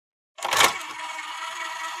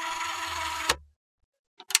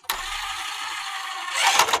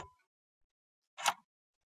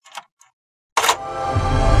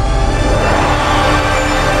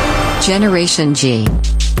Generation G.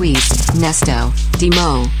 Weez, Nesto,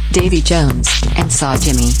 Demo, Davy Jones, and Saw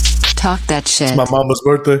Jimmy. Talk that shit. It's my mama's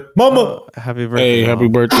birthday. Mama! Happy birthday. Hey, happy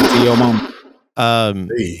birthday to your mom.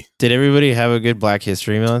 Hey. Did everybody have a good Black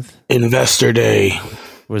History Month? Investor Day.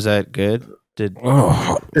 Was that good? It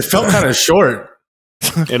felt kind of short.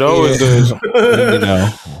 It always does.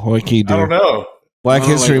 What can you do? I don't know. Black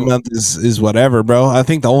History Month is whatever, bro. I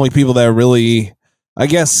think the only people that really, I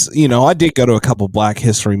guess, I did go to a couple Black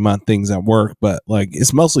History Month things at work, but like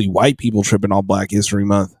it's mostly white people tripping on Black History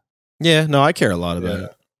Month. Yeah, no, I care a lot about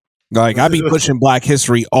it. Like I be pushing Black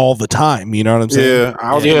History all the time. You know what I'm saying?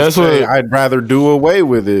 Yeah, that's what I'd rather do away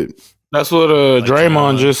with it. That's what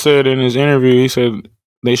Draymond just said in his interview. He said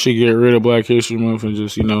they should get rid of Black History Month and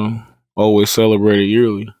just always celebrate it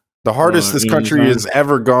yearly. The hardest this country has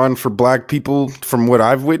ever gone for black people, from what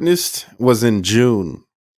I've witnessed, was in June.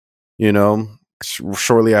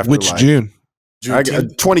 Shortly after Which June?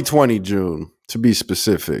 2020 June, to be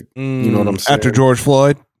specific. You know what I'm saying? After George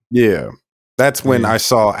Floyd? Yeah. That's when I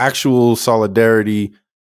saw actual solidarity,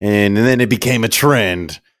 and then it became a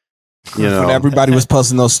trend. When everybody was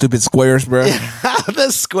posting those stupid squares, bro.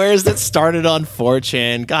 The squares that started on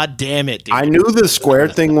 4chan. God damn it, dude. I knew the square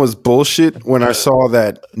thing was bullshit when I saw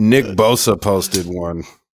that Nick Bosa posted one.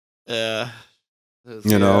 Yeah,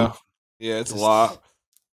 it's a lot.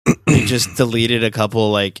 They just deleted a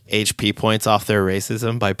couple HP points off their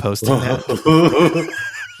racism by posting that.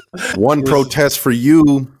 One protest for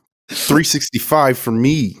you, 365 for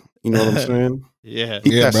me. You know what I'm saying? Yeah.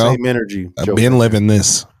 Keep that bro. same energy. I've been living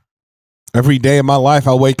this. Every day of my life,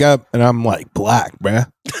 I wake up and I'm like black, bruh.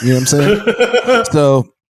 You know what I'm saying? So,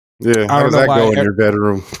 yeah, how does that go in your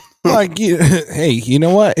bedroom? Like, hey, you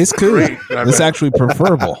know what? It's cool. It's actually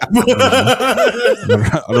preferable.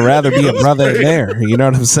 I'd rather be a brother in there. You know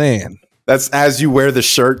what I'm saying? That's as you wear the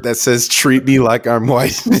shirt that says "Treat me like I'm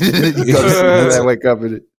white." I wake up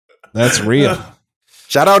in it. That's real.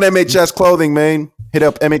 Shout out MHS Clothing, man. Hit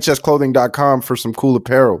up mhsclothing.com for some cool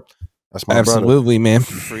apparel. That's my absolutely, man.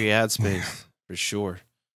 Free ad space for sure.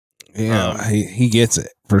 Yeah, he gets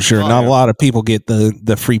it for sure. Not a lot of people get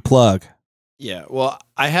the free plug. Yeah, well,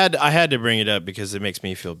 I had to bring it up because it makes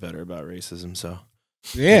me feel better about racism. So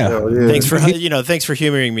yeah. Thanks for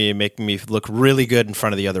humoring me and making me look really good in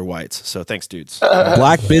front of the other whites. So thanks, dudes.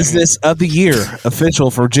 Black Business of the Year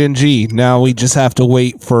official for Gen G. Now we just have to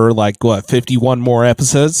wait for 51 more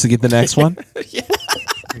episodes to get the next one. Yeah.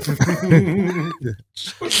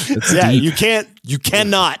 You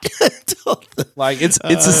cannot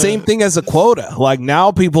it's the same thing as a quota.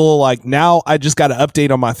 Now I just got an update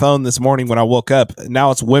on my phone this morning when I woke up.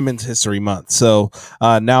 Now it's Women's History Month, so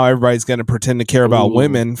now everybody's going to pretend to care about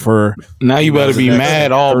women for now. You better be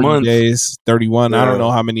mad all 30 month. Days 31. I don't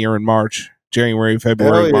know how many are in March, January,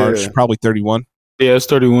 February, March. Probably 31. Yeah, it's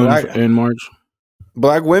 31 in March.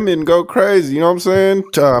 Black women go crazy, you know what I'm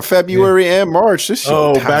saying? February and March. This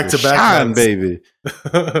shit back to back, baby.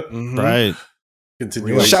 Right.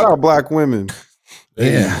 Continue. Shout out black women.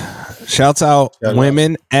 Yeah. Shouts out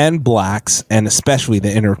women and blacks, and especially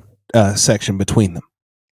the intersection between them.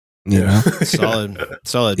 You know,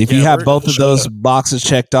 solid. If you have both of those boxes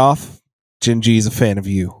checked off, Gen G is a fan of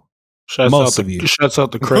you. Shouts out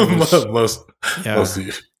the crevice. most of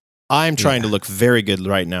you. I'm trying to look very good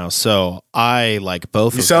right now, so I like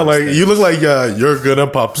both. You sound like you look like you're gonna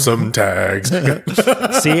pop some tags. See,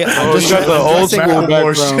 I'm just got the old school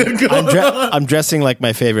background. I'm dressing like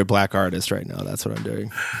my favorite black artist right now. That's what I'm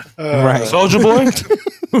doing. Right, Soldier Boy,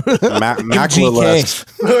 MGK.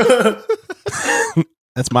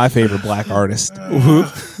 That's my favorite black artist.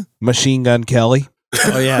 Machine Gun Kelly.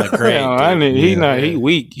 Oh yeah, great. He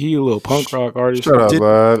weak. He a little punk rock artist. Shut up,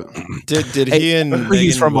 bud. Did he and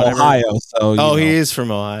he's from Ohio? So he is from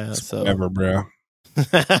Ohio. So whatever, bro.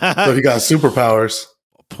 So he got superpowers.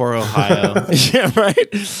 Poor Ohio. Yeah,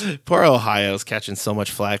 right. Poor Ohio's catching so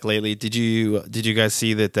much flack lately. Did you guys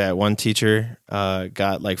see that one teacher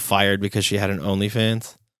got fired because she had an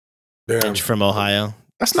OnlyFans? Damn. From Ohio.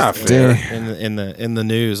 That's not fair. In the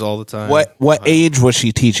news all the time. What age was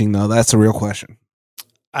she teaching though? That's the real question.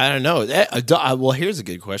 I don't know. Well, here's a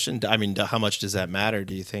good question. I mean, how much does that matter?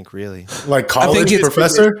 Do you think really? Like college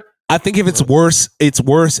professor? I think if it's worse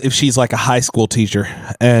if she's like a high school teacher,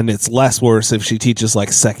 and it's less worse if she teaches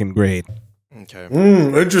second grade. Okay.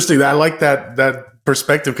 Interesting. I like that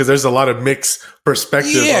perspective because there's a lot of mixed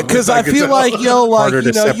perspective. Yeah, because I feel harder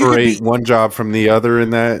to separate one job from the other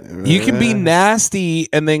in that. You can be nasty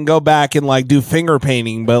and then go back and do finger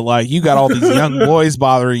painting, but you got all these young boys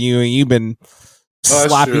bothering you, and you've been that's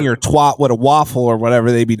slapping true. your twat with a waffle or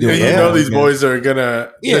whatever they be doing. You know these boys are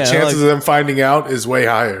gonna. Yeah, the chances like- of them finding out is way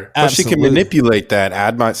higher. But she can Absolutely. manipulate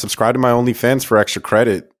that. Subscribe to my OnlyFans for extra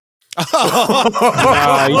credit.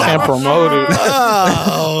 Nah, you can't promote it.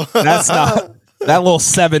 Oh. That's not that little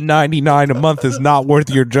 $7.99 a month is not worth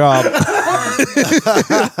your job. Hey,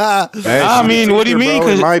 I she's mean, a what do you teacher, mean? bro.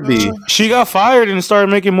 It 'Cause might be. she got fired and started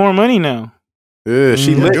making more money now. Yeah,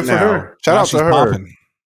 she lit good for now. her. Shout out She's to her. popping,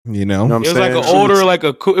 you know? You know what I'm It was like saying? an older, it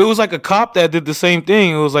was like a cop that did the same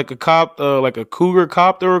thing. It was like a cop, like a cougar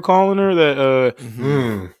cop they were calling her that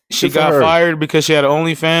she Good for got her. fired because she had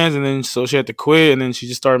OnlyFans, and then so she had to quit, and then she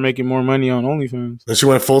just started making more money on OnlyFans. And she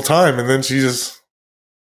went full time, and then she just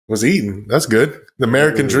was eating. That's good. The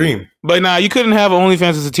American dream. But nah, you couldn't have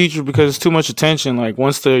OnlyFans as a teacher because it's too much attention. Like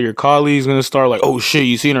once your colleagues gonna start like, oh shit,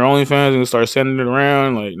 you seen her OnlyFans and start sending it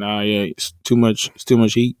around. Like nah, yeah, it's too much. It's too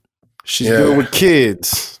much heat. She's Yeah. good with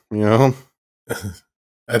kids, you know.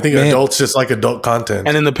 I think Man. adults just like adult content.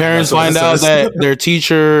 And then the parents That's what find this out is. that their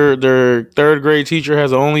teacher, their third grade teacher,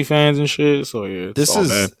 has OnlyFans and shit. So yeah,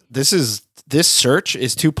 This search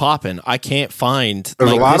is too poppin'. I can't find.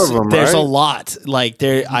 There's a lot of them, There's a right? lot. Like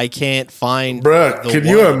there, I can't find. Bruh, the can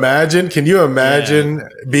you one. imagine? Can you imagine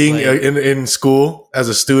being Like- in school as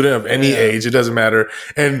a student of any Yeah. age? It doesn't matter,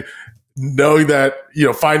 and knowing that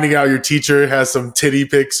finding out your teacher has some titty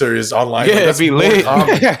pics or is online. Yeah, that's be more lit.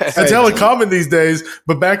 common. That's hella common these days.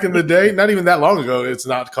 But back in the day, not even that long ago, it's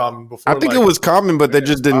not common. Before I think like- it was common, but they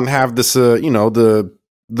just didn't have this,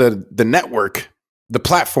 the network, the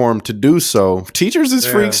platform to do so. Teachers is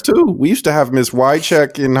Yeah. freaks too. We used to have Miss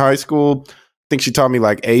Wycheck in high school. I think she taught me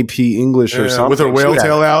like AP English or Yeah, something. with her whale She'd have-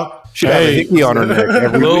 tail out. She'd have a Hey. hickey on her neck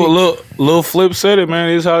every week. Lil Flip said it, man.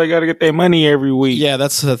 This is how they got to get their money every week. Yeah,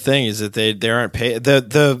 that's the thing is that they aren't paid.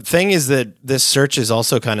 The thing is that this search is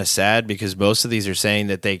also kind of sad because most of these are saying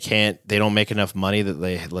that they don't make enough money that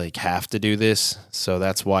they like have to do this, so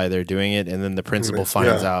that's why they're doing it. And then the principal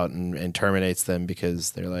finds out and terminates them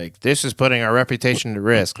because they're like, "This is putting our reputation to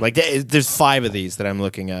risk." Like, there's 5 of these that I'm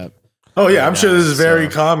looking up. Oh yeah, I'm sure this is very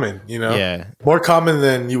So- common. Yeah, More common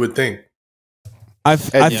than you would think. I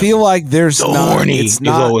feel like there's The not. horny It's is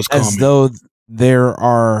not always as common. though there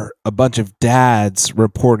are a bunch of dads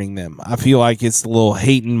reporting them. I feel like it's the little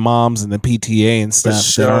hating moms and the PTA and stuff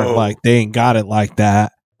that aren't sure. like they ain't got it like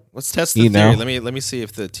that. let's test the You theory. know. Let me see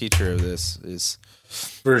if the teacher of this is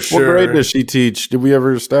For What sure. grade does she teach? Did we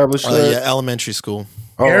ever establish that? elementary school.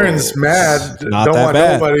 Oh. Aaron's mad. Not Don't that want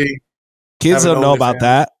bad. nobody. Kids Have an don't know about OnlyFans.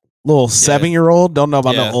 that. Little 7-year-old don't know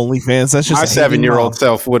about Yeah. no OnlyFans. That's just My a hating 7-year-old mom.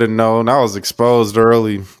 self would have known. I was exposed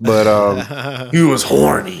early, but He was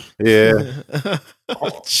horny. yeah. Nah,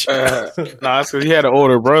 that's because he had an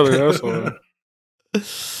older brother. That's why.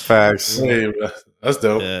 Facts. Hey, that's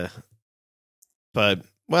dope. Yeah. But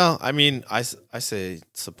well, I mean, I say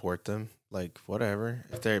support them. Like whatever.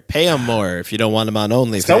 If they pay them more, if you don't want them on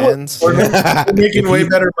OnlyFans. They're making way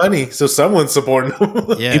better money, so someone's supporting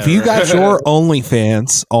them. Yeah, If you right. got your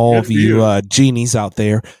OnlyFans, all Good of for you you. genies out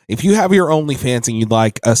there, if you have your OnlyFans and you'd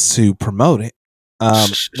like us to promote it,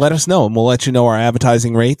 let us know and we'll let you know our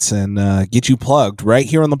advertising rates and get you plugged right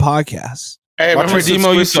here on the podcast. Hey, Watch remember your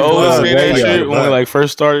Demo used to subscription always log. say that Yeah, shit when we but- like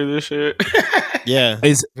first started this shit. Yeah.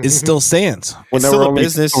 It still stands. When It's there still were a only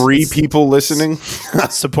business. 3 It's- people listening.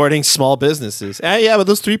 Supporting small businesses. Yeah, but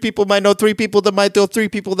those 3 people might know 3 people that might know 3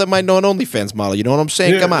 people that might know an OnlyFans model. You know what I'm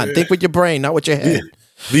saying? Yeah, Come on, yeah. think with your brain, not with your head.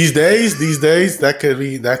 These days, that could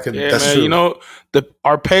Yeah, that's man. true. You know,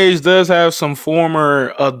 our page does have some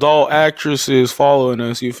former adult actresses following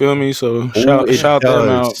us. You feel me? So shout them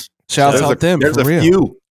out. Shouts out them There's for a real.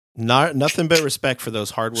 few. Nothing but respect for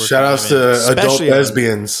those hardworking Shout outs women, to adult especially on-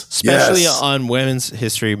 lesbians. Especially Yes. on Women's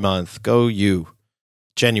History Month. Go you.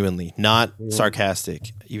 Genuinely, not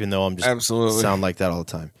sarcastic, even though I'm just Absolutely. sound like that all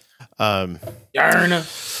the time. Yarn.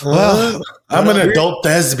 Well, I'm an adult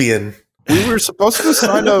lesbian. We were supposed to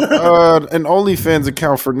sign up an OnlyFans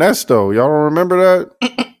account for Nesto. Y'all don't remember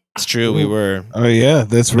that? It's true. We were. Oh yeah,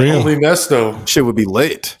 that's real. Only Nesto. Shit would be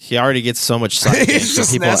lit. He already gets so much side It's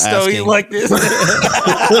just people Nesto. He asking. like this.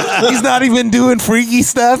 He's not even doing freaky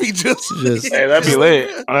stuff. He just. Hey, that'd be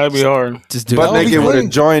lit. That'd be hard. just do Butt would be naked with a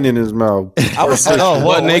clean. joint in his mouth. I was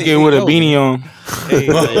Butt naked with a beanie on, Hey,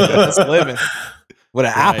 that's living with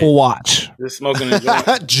an Right. Apple Watch. just smoking a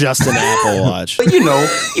joint. just an Apple Watch. But you know,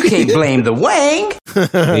 you can't blame the wang.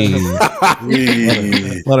 Hey.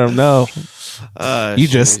 Let him know. You Jeez.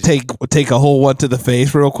 just take a whole one to the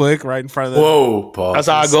face real quick, right in front of them. Whoa, Paul. That's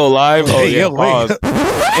how I go live. Oh Hey, yeah, yo, wait. pause.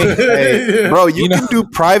 Hey, bro, you, You know- can do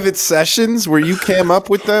private sessions where you cam up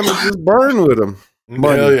with them and just burn with them.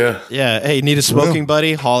 Money. Hell yeah. Yeah. Hey, need a smoking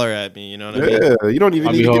buddy? Holler at me. You know what I mean? Yeah, you don't even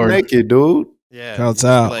I'll need be to get hard. naked, dude. Yeah. Shouts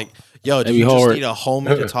out. Like, yo, do That'd you be just hard. need a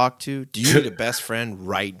homie to talk to? Do you need a best friend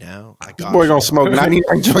right now? I This got boy you. gonna smoke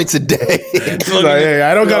 99 joints a day. He's like, hey,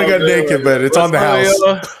 I don't gotta get naked, but it's on the house.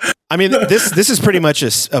 I mean, this is pretty much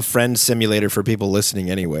a friend simulator for people listening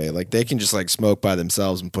anyway. Like they can just like smoke by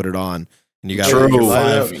themselves and put it on, and you got True.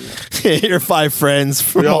 your five friends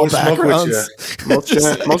from We all always smoke with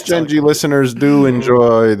backgrounds. Most Gen G listeners do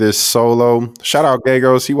enjoy this solo. Shout out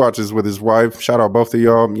Gagos. He watches with his wife. Shout out both of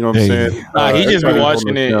y'all. You know what I'm Hey. saying? Nah, he just be Everybody watching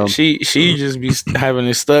on the it. film. She just be having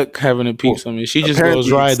it stuck, having it peeps on me. She just Apparently-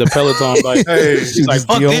 goes ride the Peloton bike. Hey, She's like, just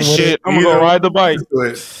fuck dealing this with shit. it. I'm gonna go ride the bike.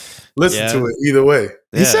 Listen Yeah. to it either way.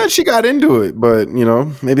 He said she got into it, but you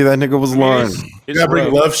know, maybe that nigga was lying. You gotta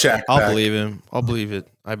bring Love Shack I'll back. believe him. I'll believe it.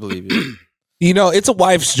 I believe it. You know, it's a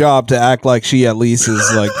wife's job to act like she at least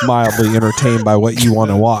is like mildly entertained by what you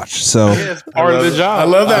want to watch. So Part of the job. I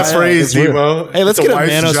love that Yeah, phrase, it's weird. Demo. Hey, let's It's a get a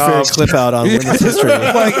wife's Manosphere job. clip out on women's history.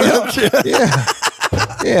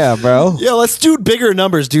 yeah, bro. Yeah, let's do bigger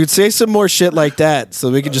numbers, dude. Say some more shit like that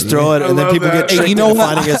so we can just throw it, I and then love people that. get Hey, tricked you know into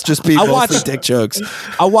what? finding us just be I mostly watched- dick jokes.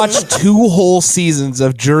 I watched 2 whole seasons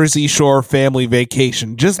of Jersey Shore Family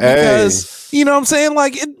Vacation just because you know what I'm saying.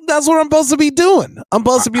 Like that's what I'm supposed to be doing. I'm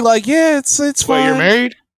supposed to be like, yeah, it's Wait, fine. you're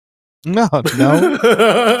married? No,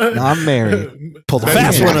 no, I'm married. Pull the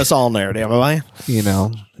fast one us all there, damn I. You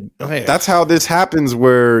know, Hey, That's how this happens,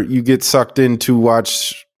 where you get sucked in to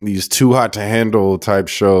watch these too hot to handle type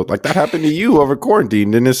shows. Like that happened to you over quarantine,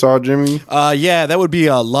 didn't it, Saw Jimmy? yeah, that would be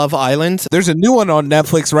Love Island. there's a new one on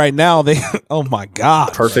Netflix right now. They, oh my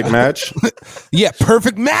god, Perfect match. yeah,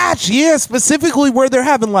 perfect match. Yeah, specifically where they're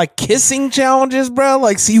having like kissing challenges, bro.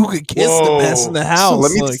 Like see who could kiss the Whoa. best in the So house.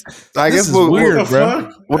 let me. like, I this guess is we'll weird, What the bro.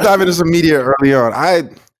 fuck? we'll dive into some media early on. I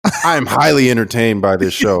am highly entertained by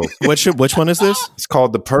this show. Which one is this? It's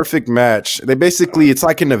called The Perfect Match. It's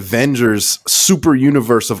like an Avengers super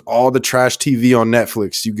universe of all the trash TV on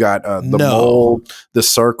Netflix. You got The No. Mole, The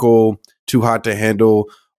Circle, Too Hot to Handle,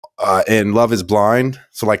 and Love is Blind.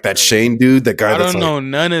 So like that Shane dude, that guy I that's don't like, know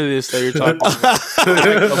none of this that you're talking about.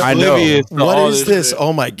 I know. Oblivious to What all is this? shit.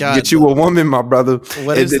 Oh my god! Get you a woman, my brother.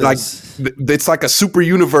 What is Like, this? it's like a super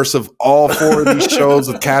universe of all 4 of these shows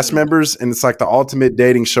with cast members, and it's like the ultimate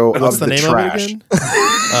dating show What's of the the name trash. of it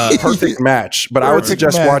again? Perfect match. But I would Perfect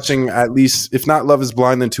suggest match. watching at least, if not Love is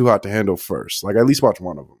Blind, then Too Hot to Handle first. Like at least watch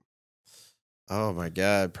one of them. Oh my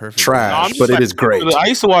god! Perfect. Trash. No, I'm just but it like- is great. I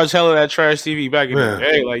used to watch hella of that trash TV back in Yeah. the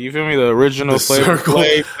day. Like, you feel me? The original The Flavor Circle.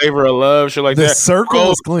 Flav, Flavor of Love, shit like the that. circle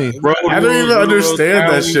Road- is clean. Road I don't Rules, even Road understand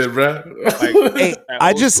that Towns, shit, bro. like, Hey, that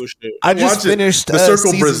I old just- school shit. I just Watch it. finished The Circle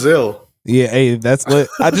season- Brazil. Yeah, hey, that's lit.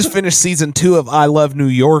 I just finished season 2 of I Love New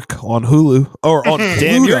York on Hulu or on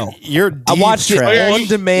Damn, Pluto. you're I watched it trash. on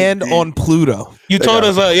demand on Pluto. You told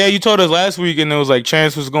us, you told us last week, and it was like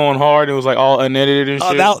Chance was going hard. It was like all unedited and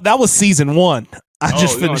shit. That was season 1. I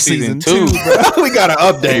just you on finished season season 2. two. We got an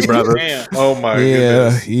update, brother. Damn. Oh my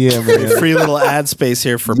Yeah, goodness. yeah, man. Free little ad space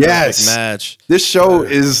here for Yes. Perfect Match. This show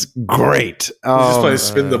is great. You just play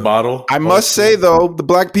spin the bottle. I must say though, the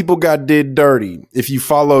black people got did dirty. If you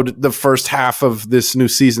followed the first half of this new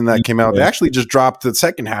season that came out, they actually just dropped the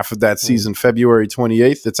second half of that season, February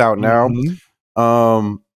 28th. It's out now.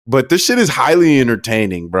 But this shit is highly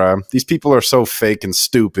entertaining, bruh. These people are so fake and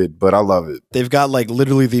stupid, but I love it. They've got like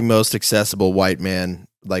literally the most accessible white man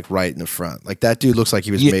like right in the front. Like that dude looks like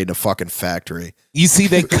he was Yeah. made in a fucking factory. You see,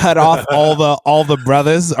 they cut off all the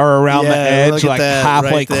brothers are around the Yeah, edge, look at like that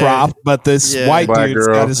halfway right there. cropped. But this Yeah. white Black dude's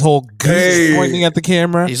girl. got his whole goose Hey. pointing at the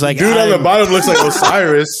camera. He's like, Dude on the I'm- bottom looks like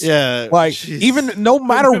Osiris. Yeah. Like, jeez. even no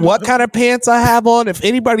matter what kind of pants I have on, if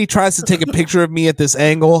anybody tries to take a picture of me at this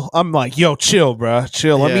angle, I'm like, yo, chill, bro.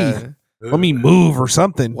 Chill. Yeah. Let me move or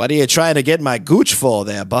something. What are you trying to get my gooch for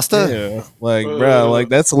there, Buster? Yeah. Like, bro, like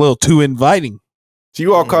that's a little too inviting. So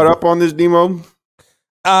you all caught up on this demo?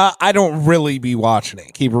 I don't really be watching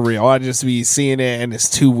it. Keep it real. I just be seeing it, and it's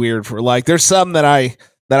too weird for like. There's some that I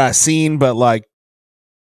seen, but like,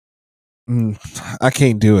 I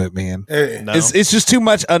can't do it, man. Hey, No. It's just too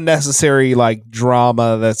much unnecessary like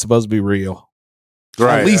drama that's supposed to be real.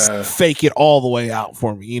 At least fake it all the way out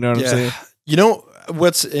for me. You know what I'm saying? You know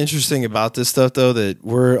what's interesting about this stuff though, that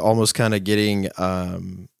we're almost kind of getting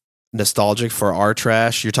nostalgic for our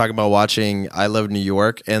trash. You're talking about watching I Love New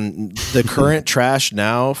York, and the current trash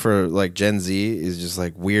now for like Gen Z is just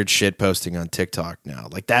like weird shit posting on TikTok now.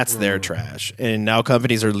 Like that's their trash. And now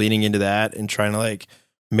companies are leaning into that and trying to like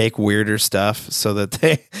make weirder stuff so that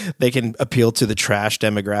they can appeal to the trash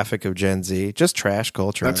demographic of Gen Z. Just trash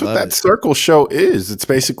culture. That's I what love that it. circle show is. It's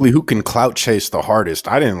basically who can clout chase the hardest.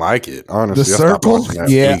 I didn't like it, honestly. The I stopped circle? watching that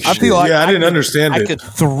Yeah, fake I shit. feel like yeah, I didn't understand I it. could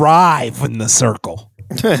thrive in the circle.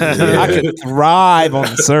 I could thrive on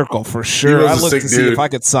the circle for sure. was I a looked sick to see dude. if I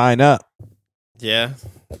could sign up. Yeah.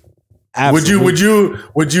 Absolutely.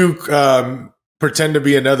 Would you pretend to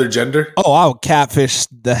be another gender? Oh, I would catfish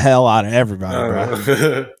the hell out of everybody,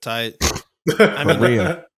 bro. Tight. I mean,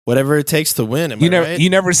 Real. whatever it takes to win. Am You I never right? you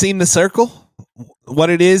never seen the circle? What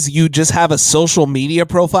it is, you just have a social media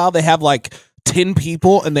profile. They have like 10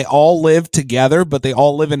 people and they all live together, but they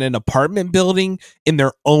all live in an apartment building in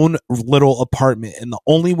their own little apartment. And the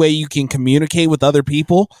only way you can communicate with other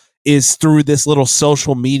people is through this little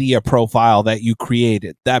social media profile that you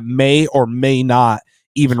created that may or may not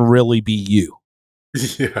even really be you.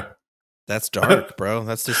 Yeah. That's dark, bro.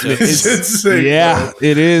 That's just It's insane, Yeah, bro.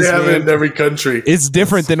 it is. They have it man. in every country. It's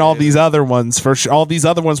different than all these other ones for sure. All these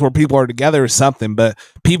other ones where people are together is something, but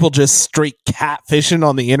people just straight catfishing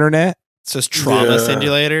on the internet. It's just trauma Yeah.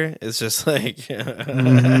 simulator. It's just like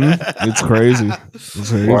It's crazy. It's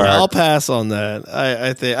crazy. Wow. I'll pass on that.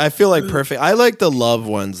 I feel like perfect. I like the love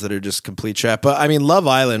ones that are just complete trap. But I mean, Love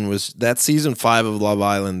Island was that season 5 of Love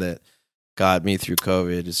Island that got me through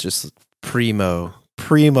COVID. It's just primo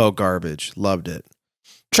garbage. Loved it.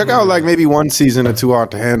 Check out like maybe one season or two out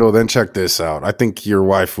to handle, then check this out. I think your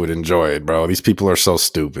wife would enjoy it, bro. These people are so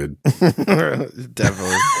stupid.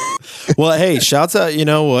 Definitely. Well, hey, shouts out. You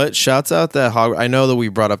know what? Shouts out that I know that we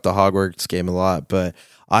brought up the Hogwarts game a lot, but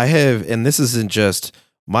I have, and this isn't just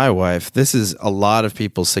my wife. This is a lot of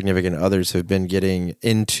people's significant others who've been getting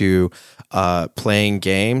into playing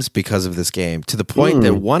games because of this game, to the point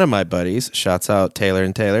that one of my buddies, shouts out Taylor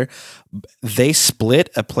and Taylor, they split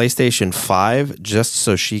a PlayStation 5 just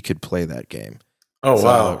so she could play that game. Oh So,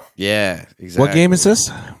 wow. yeah, exactly. What game is this?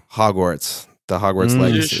 Hogwarts. The Hogwarts It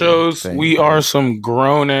Legacy. just shows thing. we are some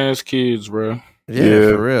grown ass kids, bro. Yeah, Yeah.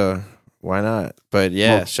 for real. Why not? But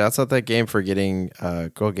yeah, Well- shouts out that game for getting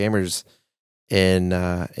Go Gamers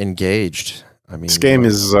engaged. I mean, This game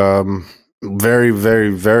is very, very,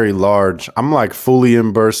 very large. I'm like fully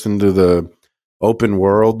immersed into the open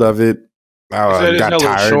world of it. Said I it's got hella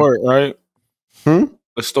tired. short, right? Hmm?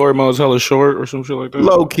 The story mode's hella short or some shit like that.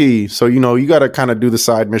 Low key. So, you got to kind of do the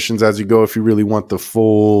side missions as you go if you really want the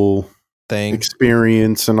full thing.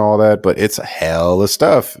 experience and all that. But it's a hell of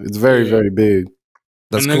stuff. It's very, Yeah. very big.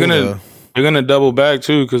 That's And they're cool. gonna- though. They're gonna double back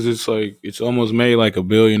too because it's almost made like $1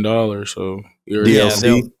 billion. So you're Yeah,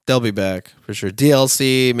 DLC? they'll be back for sure.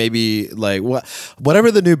 DLC, maybe like whatever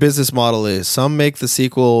the new business model is. Some make the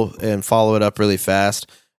sequel and follow it up really fast,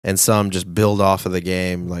 and some just build off of the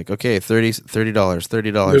game. Like, okay, $30,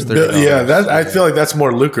 $30. Yeah, that I feel like that's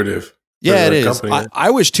more lucrative. Yeah, for it the is. company. I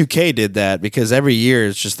wish 2K did that, because every year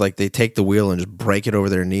it's just like they take the wheel and just break it over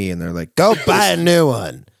their knee, and they're like, "Go buy a new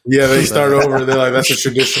one." Yeah, they start over. They're like, that's a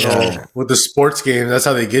traditional Yeah. with the sports game. That's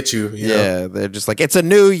how they get you. You know? Yeah, they're just like, "It's a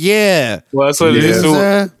new year." well, that's what it is. So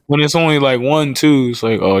Loser. when it's only like 1, 2, it's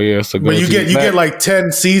like, oh yeah, it's a But you go-to. get like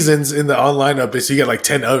 10 seasons in the online updates. So you get like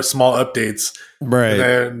 10 small updates.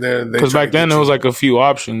 Right. Because back then there was like a few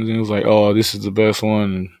options, and it was like, oh, this is the best one,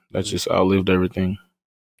 and that just outlived everything.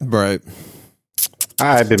 Right.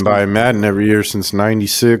 I've been buying Madden every year since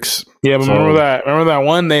 '96. Yeah, but So- remember that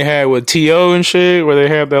one they had with TO and shit, where they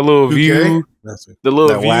had that little 2K? view, the little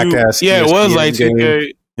That view. whack-ass Yeah, it was ESPN like game.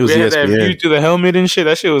 2K. It was We had that view ESPN. through the helmet and shit.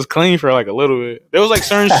 That shit was clean for like a little bit. There was like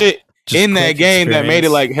certain shit Just in that quick game that made it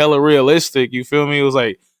experience. like hella realistic. You feel me? It was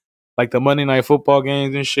like the Monday Night Football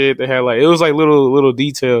games and shit. They had like, it was like little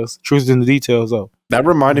details, truth in the details though. That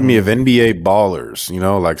reminded me of NBA Ballers,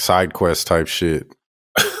 like side quest type shit.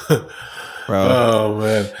 Bro. Oh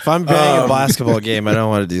man! If I'm playing a Um, basketball game, I don't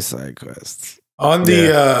want to do side quests. On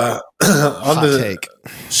the on Hot the take.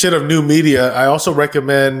 shit of new media, I also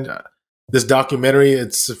recommend this documentary.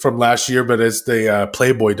 It's from last year, but it's the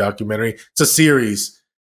Playboy documentary. It's a series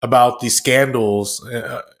about the scandals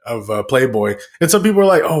of Playboy, and some people are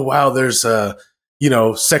like, "Oh wow, there's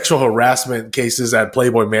sexual harassment cases at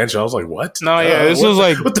Playboy Mansion." I was like, "What? No, yeah, this what was the-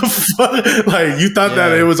 like- what the fuck? Like you thought that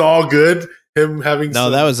Yeah. it was all good? Him having No,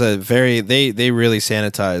 that was a very they really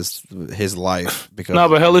sanitized his life because No,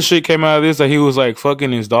 but hella shit came out of this that he was like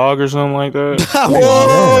fucking his dog or something like that.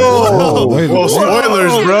 Whoa! Wait a Well, minute.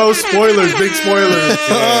 spoilers, bro. Spoilers, big spoilers.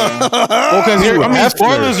 Well, because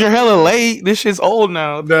spoilers, you're hella late. This shit's old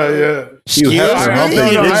now. No, yeah. You have I to hump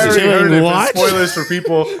already it. heard it. What? Spoilers for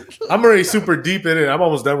people. I'm already super deep in it. I'm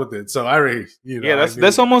almost done with it. So I already, Yeah, I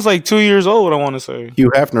that's almost like 2 years old. I want to say.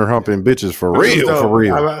 Hugh Hefner humping bitches for real, Dope. for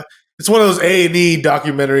real. It's one of those A&E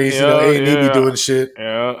documentaries. Yeah, A&E yeah. be doing shit.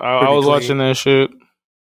 Yeah, I Pretty was clean. watching that shit.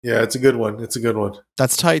 Yeah, it's a good one. It's a good one.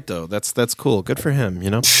 that's tight though. That's cool. Good for him,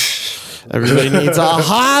 Everybody needs a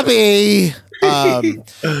hobby.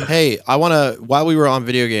 Hey, I want to, while we were on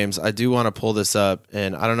video games, I do want to pull this up,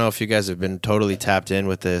 and I don't know if you guys have been totally tapped in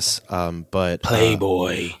with this, but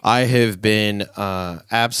Playboy. I have been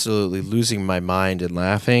absolutely losing my mind and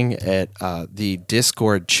laughing at the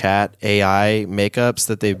Discord chat AI makeups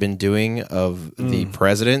that they've been doing of the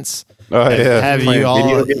presidents. Oh yeah, Have playing you all?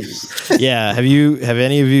 video games. Yeah, have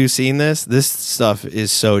any of you seen this? This stuff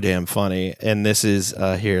is so damn funny, and this is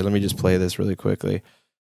here. Let me just play this really quickly.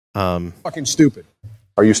 Fucking stupid.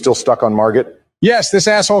 Are you still stuck on Margit? Yes, this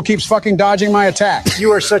asshole keeps fucking dodging my attacks.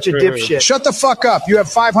 You are such a dipshit. Shut the fuck up. You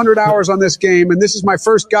have 500 hours on this game, and this is my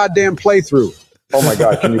first goddamn playthrough. Oh my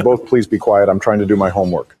God, can you both please be quiet? I'm trying to do my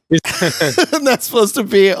homework. That's supposed to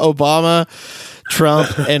be Obama, Trump,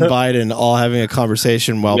 and Biden all having a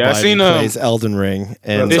conversation while Biden plays Elden Ring,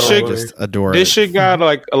 and this shit just adore This it. shit got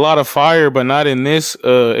like a lot of fire, but not in this.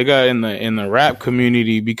 It got in the rap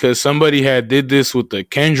community because somebody had did this with the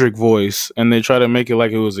Kendrick voice, and they tried to make it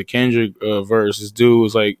like it was a Kendrick verse. This dude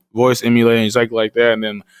was like voice emulating exactly like that, and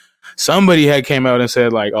then somebody had came out and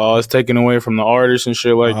said like, "Oh, it's taken away from the artist and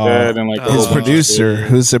shit like that." And like his producer,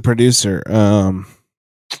 who's the producer?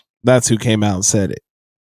 That's who came out and said it.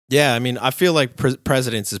 Yeah, I mean, I feel like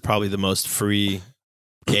Presidents is probably the most free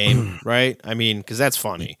game, right? I mean, because that's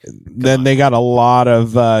funny. Then they got a lot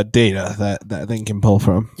of data that they can pull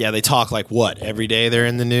from. Yeah, they talk like what every day they're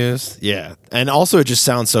in the news. Yeah, and also it just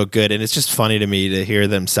sounds so good, and it's just funny to me to hear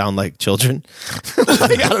them sound like children.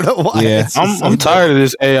 Like, I don't know why. Yeah. I'm tired of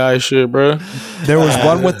this AI shit, bro. There was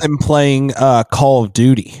one with them playing Call of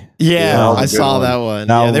Duty. Yeah, I saw that one.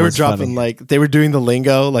 That yeah, one they were was dropping funny. like they were doing the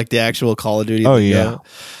lingo, like the actual Call of Duty. Oh, lingo. yeah.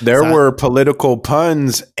 There were political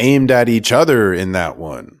puns aimed at each other in that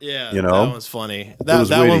one. Yeah, you know, that was funny. was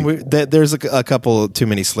That witty. one, there's a couple too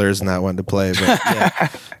many slurs in that one to play, but yeah,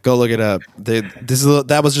 go look it up.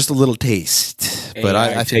 That was just a little taste, but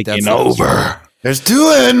I think that's over. There's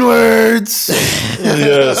 2 N-words.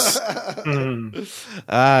 Yes.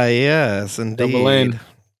 Yes, indeed. Double N.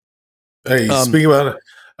 Hey, speaking about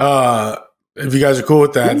if you guys are cool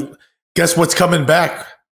with that, guess what's coming back?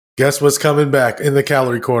 Guess what's coming back in the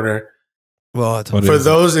calorie corner? What? For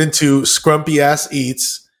those into scrumpy ass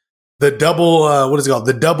eats, the double what is it called?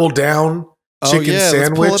 The double down chicken Let's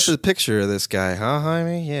sandwich. pull up the picture of this guy, huh,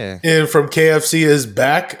 Jaime? Yeah. And from KFC is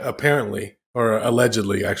back, apparently, or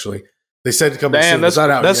allegedly, actually. They said coming soon. It's not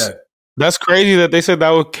out yet. That's crazy that they said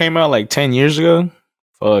that came out like 10 years ago.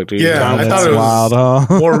 Fuck, dude. Yeah, I thought it was wild,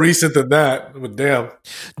 huh? more recent than that. But damn.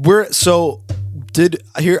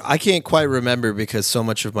 I can't quite remember because so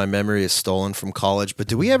much of my memory is stolen from college, but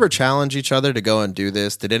did we ever challenge each other to go and do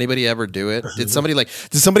this? Did anybody ever do it? Did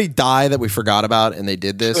somebody die that we forgot about and they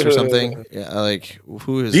did this or something? Yeah, like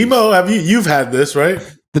who is Demo, you've had this, right?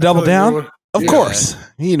 The double down? Of course.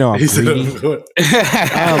 You know I'm greedy.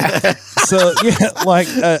 So yeah, like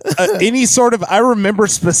any sort of, I remember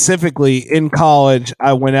specifically in college,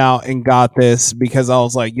 I went out and got this because I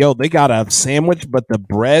was like, yo, they got a sandwich, but the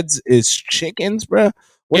breads is chickens, bro.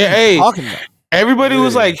 What are you talking about? Everybody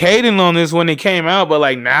was like hating on this when it came out, but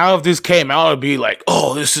like now if this came out, it'd be like,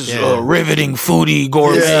 oh, this is riveting foodie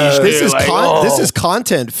gourmet. Yeah, shit. this is like, this is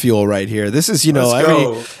content fuel right here. This is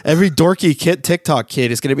Let's every dorky TikTok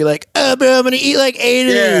kid is gonna be like, oh, bro, I'm gonna eat like 8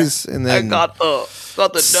 of these, and then I got the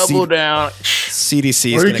double down.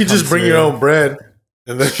 CDC. Or you could just bring your own bread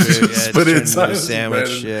and then just put it inside a the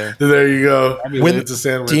sandwich. bread. Yeah. There you go. When it's a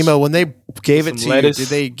sandwich. Demo, when they gave it to lettuce. you, did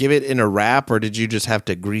they give it in a wrap or did you just have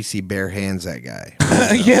to greasy bare hands that guy?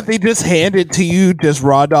 Yeah, they just hand it to you, just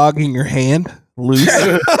raw dogging your hand loose.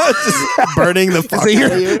 Just burning the fuck Say,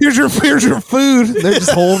 out of you. here's your food. They're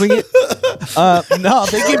just holding it. No,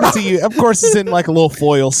 they give it to you. Of course, it's in like a little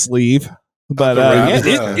foil sleeve. But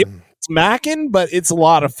it's macking, but it's a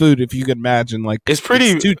lot of food if you can imagine. Like It's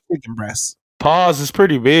pretty- 2 chicken breasts. Pause is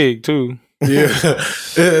pretty big too. Yeah.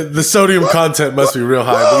 The sodium content must be real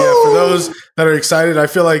high. But yeah, for those that are excited, I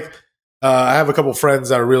feel like I have a couple friends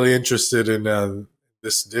that are really interested in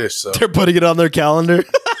this dish. So They're putting it on their calendar.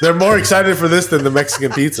 they're more excited for this than the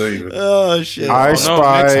Mexican pizza even. Oh shit! I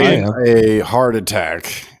spy Mexican. a heart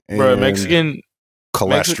attack. Bro, and Mexican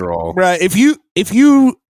cholesterol. Right. If you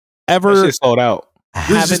that ever shit sold out.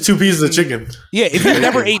 This is just 2 pieces of chicken. yeah, if you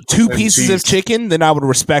never ate 2 And pieces cheese. of chicken, then I would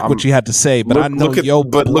respect what you had to say. But look- I know look at- yo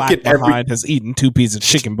but look black at every- behind has eaten 2 pieces of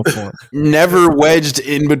chicken before. Never wedged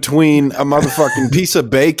in between a motherfucking piece of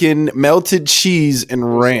bacon, melted cheese,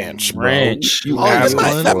 and ranch. Bro. Ranch. You Oh, that,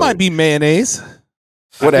 asshole. might be mayonnaise.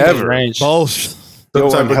 Whatever. Ranch. Both. Some Yo,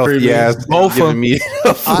 type of unhealthy creamy. ass Both giving of- me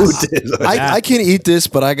food. I can eat this,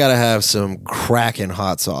 but I gotta have some cracking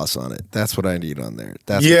hot sauce on it. That's what I need on there.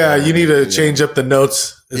 That's Yeah, what I you need want. to change up the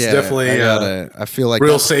notes. It's definitely I feel like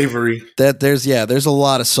real savory. that. There's a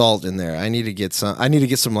lot of salt in there. I need to get some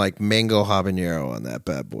like mango habanero on that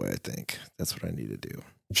bad boy. I think that's what I need to do.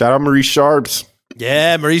 Shout out Maurice Sharps.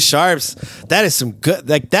 Yeah, Maurice Sharps. That is some good.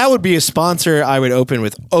 Like that would be a sponsor I would open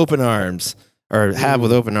with open arms or have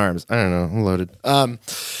with open arms. I don't know. I'm loaded.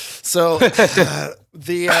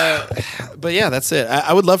 But yeah, that's it.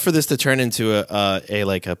 I would love for this to turn into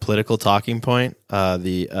a political talking point.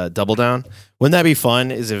 The double down. Wouldn't that be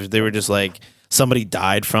fun? Is if they were just like somebody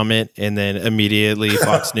died from it, and then immediately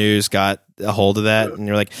Fox News got a hold of that, and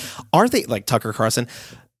you're like, are they like Tucker Carlson?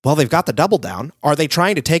 Well, they've got the double down. Are they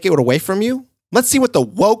trying to take it away from you? Let's see what the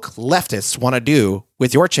woke leftists want to do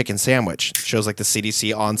with your chicken sandwich. Shows like the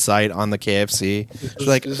CDC on site on the KFC. She's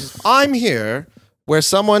like, I'm here where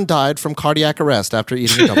someone died from cardiac arrest after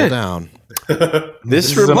eating a double down.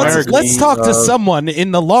 This is reminds American. Let's talk to someone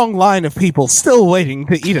in the long line of people still waiting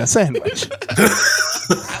to eat a sandwich.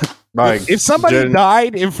 like If somebody Jen-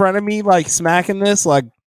 died in front of me, like smacking this, like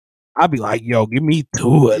I'd be like, "Yo, give me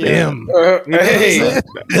two of them." Hey,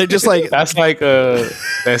 They're just like, that's like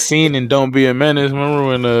that scene in Don't Be a Menace. Remember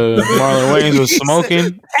when Marlon Wayans was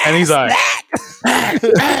smoking and he's like,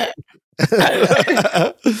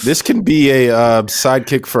 This can be a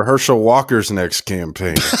sidekick for Herschel Walker's next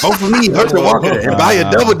campaign. Vote for me, Herschel Walker, and buy a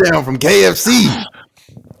double down from KFC.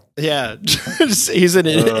 yeah, he's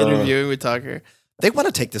interviewing with Tucker. They want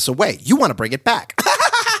to take this away. You want to bring it back.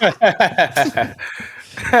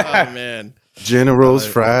 Oh man. General's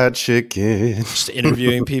fried chicken. Just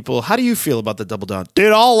interviewing people. How do you feel about the double down?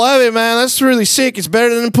 Dude, I love it, man. That's really sick. It's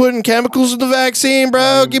better than putting chemicals in the vaccine,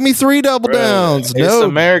 bro. Give me 3 double downs. It's No,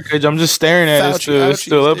 America. I'm just staring at it. It's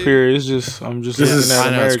still up dude. here. It's just I'm just looking at I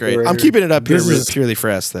know it's America. great. right I'm here. keeping it up here This is- purely for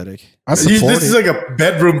aesthetic. I support This is like a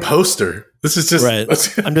bedroom poster. This is just Right.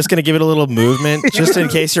 I'm just gonna give it a little movement, just in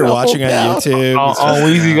case you're watching on YouTube. Oh,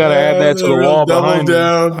 Weezy got to add that to the wall double behind me.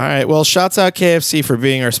 down. All right. Well, shouts out KFC for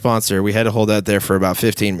being our sponsor. We had to hold that there for about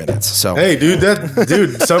 15 minutes. So Hey,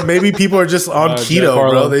 dude, so maybe people are just on keto, Giancarlo.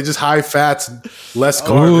 bro. They just high fats, less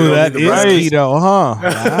carbs. Ooh, They that don't is need the keto, huh? Wow.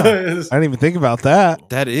 I rice. didn't even think about that.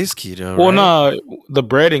 that is keto. Well, right? no, the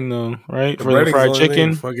breading though, right? The For the breading's fried the only chicken.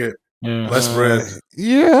 thing. Fuck it. Yeah. Less bread.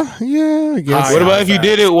 Yeah, I guess. What about high if you fat.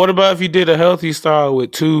 did it? What about if you did a healthy style with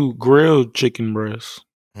 2 grilled chicken breasts?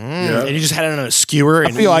 Yeah. And you just had it on a skewer. I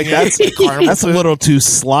And feel like that's carnival that's a food. little too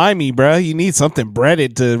slimy, bro. You need something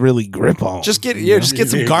breaded to really grip on. Just get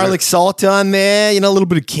some garlic salt on there. A little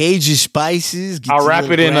bit of Cajun spices. Get I'll some wrap it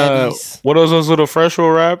little in grabbies. what are those little fresh roll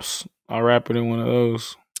wraps? I'll wrap it in one of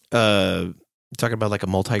those. Talking about like a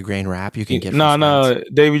multi-grain wrap you can get. No,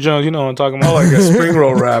 Davy Jones, you know what I'm talking Oh, about. like a spring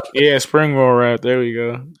roll wrap. Yeah, spring roll wrap. There we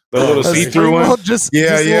go. The little A see-through spring roll one. just Yeah,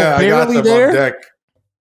 just a yeah. I little got barely them there. on deck.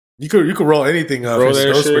 You could roll anything up. Roll Just that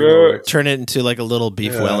no shit spring roll. up. Turn it into like a little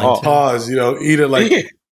beef Yeah. Wellington. Pause. Eat it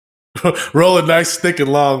like roll it nice, thick, and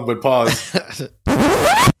long, but pause.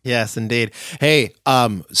 Yes, indeed. Hey,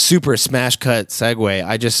 super smash cut segue.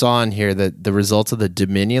 I just saw in here that the results of the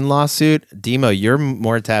Dominion lawsuit. Demo, you're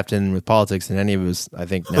more tapped in with politics than any of us, I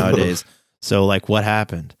think, nowadays. So, like, what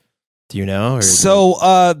happened? Do you know? Or is So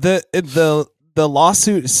the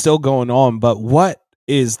lawsuit is still going on, but what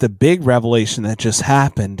is the big revelation that just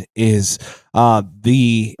happened is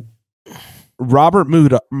the Rupert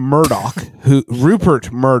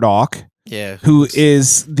Murdoch, yeah, who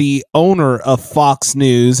is the owner of Fox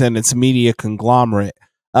News and its media conglomerate,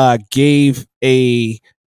 gave a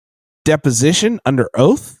deposition under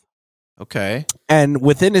oath. okay? And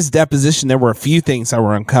within his deposition, there were a few things that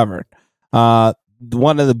were uncovered.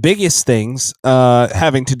 One of the biggest things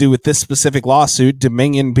having to do with this specific lawsuit,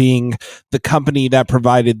 Dominion being the company that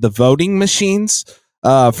provided the voting machines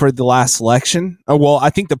for the last election. Well,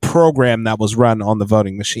 I think the program that was run on the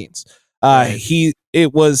voting machines.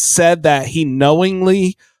 It was said that he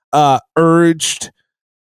knowingly urged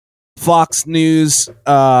Fox News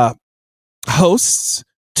hosts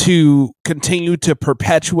to continue to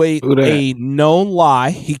perpetuate Who that? a known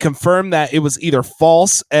lie. He confirmed that it was either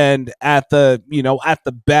false and at the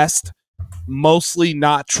best mostly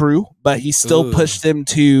not true, but he still Ooh. pushed them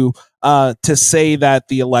to say that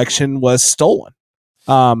the election was stolen.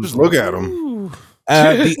 Just look at him.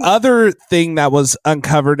 The other thing that was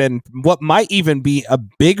uncovered, and what might even be a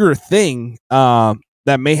bigger thing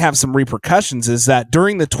that may have some repercussions, is that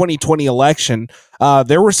during the 2020 election,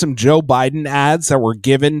 there were some Joe Biden ads that were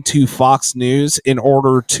given to Fox News in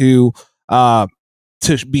order to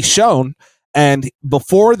be shown. And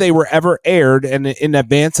before they were ever aired, and in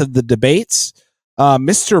advance of the debates,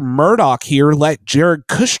 Mr. Murdoch here let Jared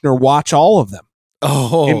Kushner watch all of them.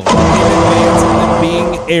 In advance of them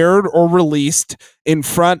being aired or released in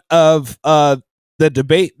front of the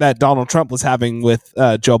debate that Donald Trump was having with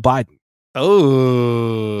Joe Biden.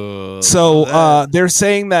 So they're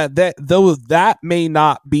saying that though that may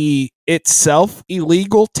not be itself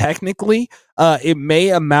illegal technically, it may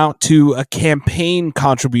amount to a campaign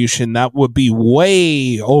contribution that would be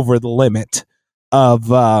way over the limit of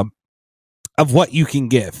what you can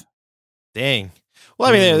give. Dang. Well,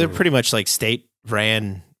 I mean, they're pretty much like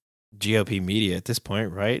state-ran GOP media at this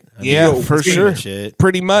point, right? I mean, For sure.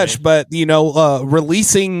 Pretty much. Right. But,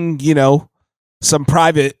 releasing, some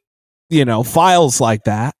private, files like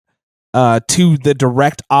that to the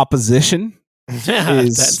direct opposition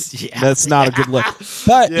that's not a good look.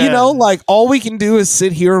 But, all we can do is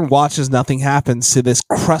sit here and watch as nothing happens to this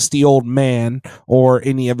crusty old man or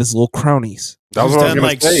any of his little cronies. That was what I was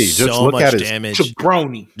going to say. Just so look at his damage.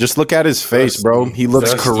 Just look at his face, bro. He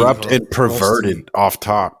looks corrupt and perverted off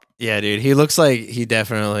top. Yeah, dude. He looks like he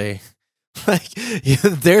definitely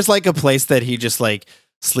there's like a place that he just like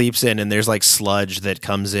sleeps in, and there's like sludge that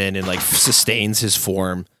comes in and like sustains his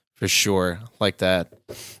form for sure, like that.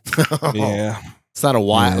 Yeah, it's not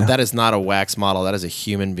a that is not a wax model. That is a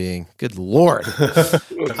human being. Good Lord.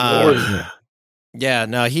 Yeah,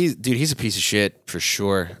 no, he's a piece of shit for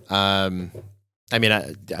sure. I mean,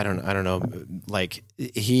 I don't know. Like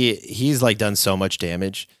he's like done so much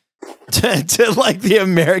damage to like the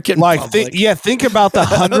American public. Think about the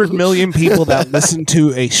 100 million people that listen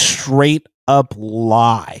to a straight up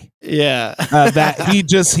lie. Yeah, that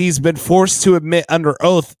he's been forced to admit under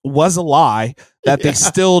oath was a lie that they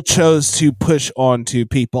still chose to push on to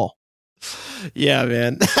people. Yeah,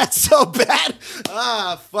 man, that's so bad.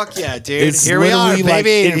 Fuck yeah, dude. It's Here we are,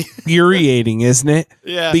 baby. Like, infuriating, isn't it?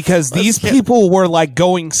 Yeah, because these people were like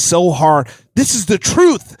going so hard. This is the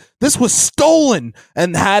truth. This was stolen,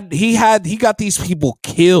 and he got these people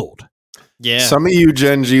killed. Yeah, some of you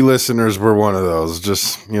Gen G listeners were one of those.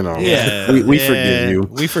 Just we forgive you.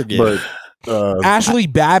 We forgive. But Ashley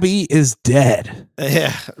Babby is dead.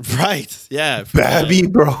 Yeah, right. Yeah, Babby,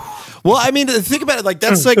 bro. Well, I mean, think about it. Like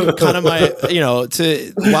that's like kind of my,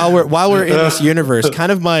 while we're in this universe,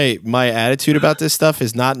 kind of my attitude about this stuff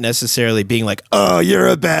is not necessarily being like, oh, you're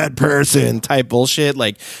a bad person type bullshit.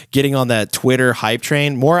 Like getting on that Twitter hype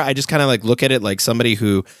train. More, I just kind of like look at it like somebody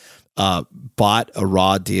who bought a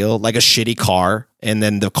raw deal, like a shitty car, and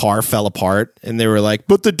then the car fell apart, and they were like,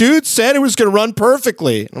 but the dude said it was going to run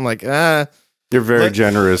perfectly. I'm like, you're very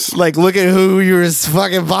generous. Like, look at who you were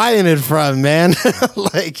fucking buying it from, man.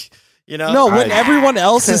 Like. No, when everyone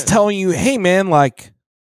else is telling you, hey man, like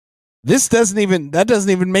that doesn't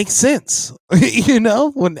even make sense.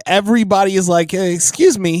 When everybody is like, hey,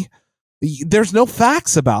 excuse me, there's no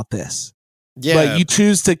facts about this. Yeah. But you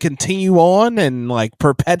choose to continue on and like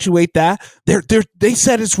perpetuate that. They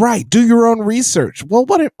said it's right. Do your own research. Well,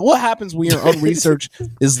 what happens when your own research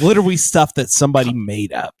is literally stuff that somebody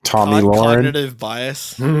made up? Tommy Lauren. Cognitive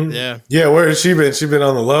bias. Mm-hmm. Yeah. Yeah, where has she been? She been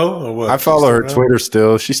on the low or what? I follow her Twitter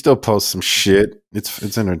still. She still posts some shit.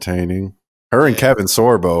 It's entertaining. Her and Kevin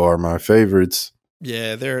Sorbo are my favorites.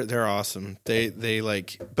 Yeah, they're awesome. They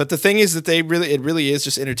like, but the thing is that it really is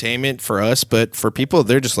just entertainment for us, but for people,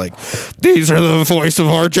 they're just like, these are the voice of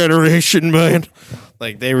our generation, man.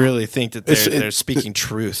 Like they really think that they're speaking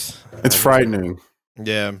truth. It's frightening.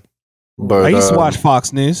 Yeah, but I used to watch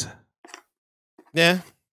Fox News. Yeah,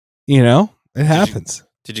 it happens.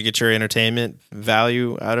 Did you get your entertainment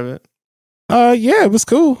value out of it? Yeah, it was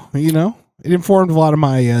cool. It informed a lot of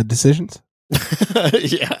my decisions.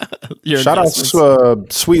 Yeah. Shout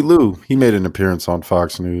out Sweet Lou. He made an appearance on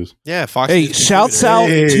Fox News. Yeah, Fox News. Hey, shouts out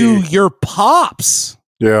to your pops.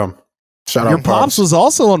 Yeah. Shout your out pops was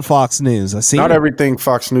also on Fox News. I see. Not everything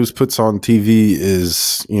Fox News puts on TV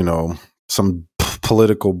is, some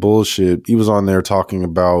political bullshit. He was on there talking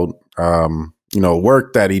about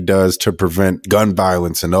work that he does to prevent gun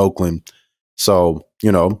violence in Oakland. So,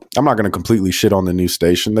 I'm not going to completely shit on the new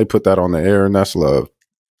station. They put that on the air, and that's love.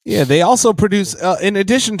 Yeah, they also produce, in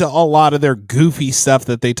addition to a lot of their goofy stuff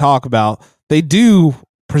that they talk about, they do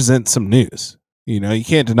present some news. You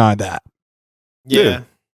can't deny that. Yeah.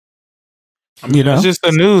 I mean, it's just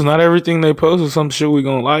the news. Not everything they post is some shit we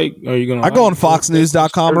gonna like. Are you gonna? I go on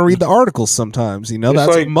foxnews.com and read the articles sometimes. That's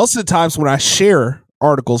like, most of the times when I share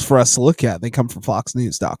articles for us to look at, they come from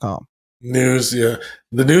foxnews.com. News, yeah.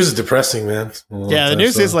 The news is depressing, man. Yeah, the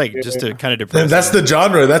news is like just a kind of depressing. And that's the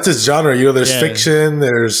genre. That's its genre. There's fiction,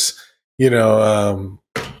 there's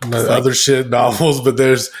other shit, novels, but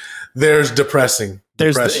there's depressing.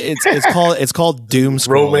 depression. It's called doom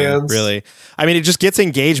scrolling. Romance. Really, I mean, it just gets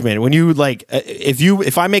engagement when you like.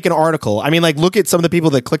 If I make an article, I mean, like, look at some of the people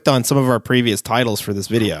that clicked on some of our previous titles for this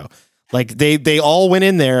video. Like they all went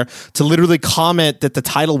in there to literally comment that the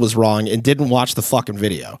title was wrong and didn't watch the fucking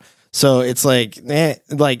video. So it's like,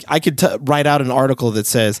 like I could write out an article that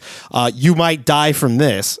says, you might die from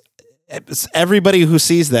this. Everybody who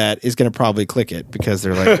sees that is going to probably click it because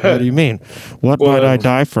they're like, what do you mean? What might I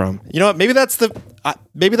die from? You know what? Maybe that's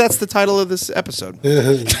the title of this episode.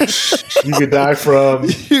 You could die from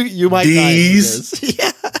you might D's. die from this.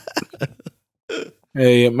 Yeah.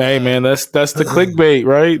 Hey man, that's the clickbait,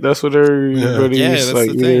 right? That's what everybody is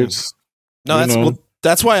like.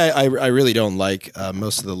 That's why I really don't like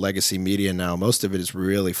most of the legacy media now. Most of it is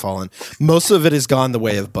really fallen. Most of it has gone the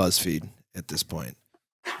way of BuzzFeed at this point.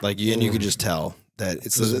 Like, and you can just tell that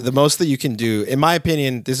it's the most that you can do. In my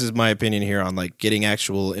opinion, this is my opinion here on like getting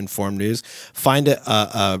actual informed news. Find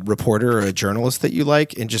a reporter or a journalist that you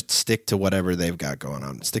like and just stick to whatever they've got going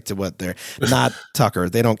on. Stick to what they're not Tucker.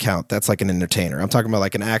 They don't count. That's like an entertainer. I'm talking about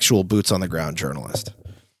like an actual boots on the ground journalist.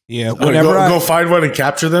 Yeah, whenever go find one and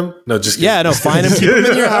capture them. No, just kidding. Yeah, no, find them, keep them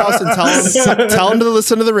in your house, and tell them to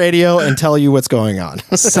listen to the radio and tell you what's going on.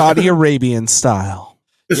 Saudi Arabian style.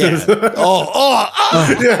 Yeah. Yeah,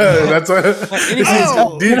 that's what.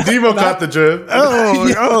 Devo caught the drift. When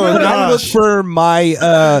I look for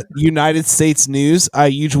my United States news, I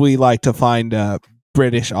usually like to find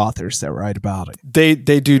British authors that write about it. They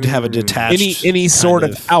do have a detached any sort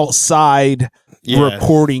of outside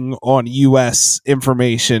reporting on U.S.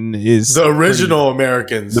 information is the original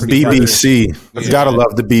Americans. The BBC. You gotta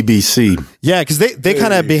love the BBC. Yeah, because they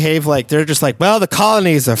kind of behave like they're just like, well, the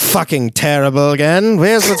colonies are fucking terrible again.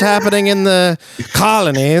 Here's what's happening in the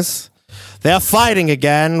colonies. They're fighting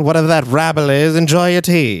again. Whatever that rabble is, enjoy your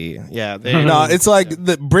tea. Yeah. No, it's like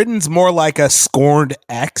Britain's more like a scorned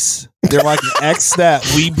ex. They're like an ex that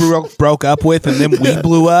we broke up with, and then we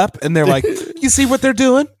blew up, and they're like, you see what they're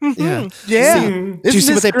doing? Yeah. Yeah. Do you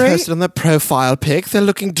see what they posted on that profile pic? They're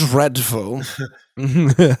looking dreadful.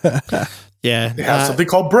 Yeah. They have something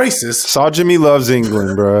called braces. Saw Jimmy loves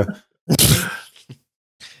England, bro.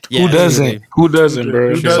 Yeah, Who doesn't? Who doesn't,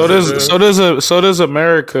 bro? So does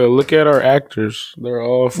America. Look at our actors; they're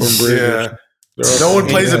all from Britain. Yeah. No one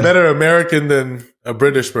plays a better American than a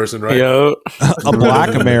British person, right? Yeah, a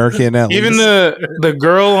Black American. At even least. the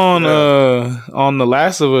girl on The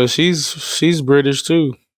Last of Us, she's British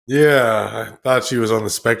too. Yeah, I thought she was on the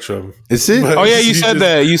spectrum. Is it? Oh yeah, you said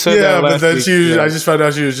that. You said that. Yeah, but last then week. I just found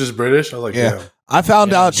out she was just British. I was like, Yeah. damn. I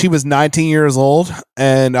found out she was 19 years old,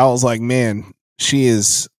 and I was like, man, she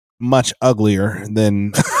is much uglier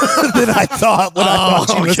than I thought when I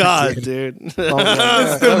thought she was a kid. dude. It's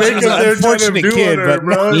the makeup they're trying to unfortunate do kid, on her, but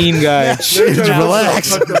bro. Mean guy. They're trying to Relax.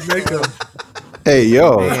 fuck the makeup. Hey,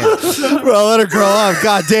 yo. Bro, let her grow up.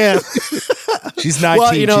 God damn. She's 19.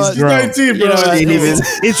 Well, you know, she's grown. 19, bro.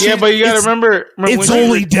 Yeah, but you got to remember It's when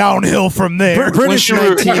only downhill from there. British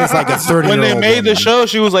 19 is like a 30-year-old when they made the woman. show,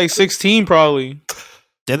 she was like 16 probably.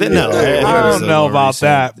 Did they? No. I don't know about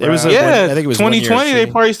that. It was bro. I think it was 2020 they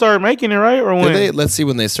probably started making it, right? Or when? Let's see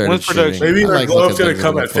when they started When's production? shooting. Maybe I her like glow up's looking going to things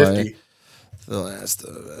come on at the fly. 50. The last,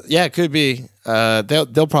 yeah, it could be.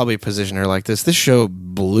 They'll probably position her like this. This show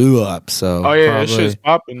blew up, so Oh yeah, that probably, shit's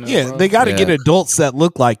popping. Now, Yeah, bro. they got to Yeah. get adults that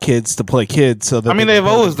look like kids to play kids. So that I mean, they they've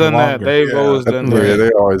can always play done that. longer. They've always done Yeah, that.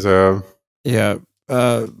 they always have. yeah.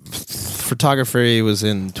 Photography was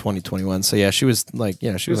in 2021, so yeah, she was like, she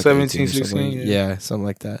was like 17, 18 or something. 16, yeah, something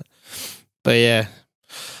like that. But yeah,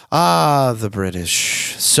 the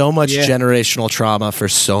British. So much generational trauma for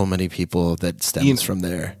so many people that stems from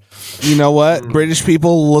there. You know what? British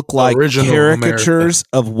people look like Original caricatures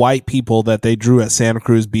of white people that they drew at Santa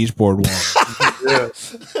Cruz Beach Boardwalk.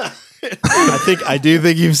 I do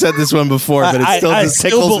think you've said this one before, but it still just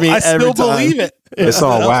tickles me I every still time. believe it. It's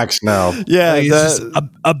on wax now. Yeah, Like, it's just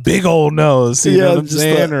a big old nose. You know what I'm just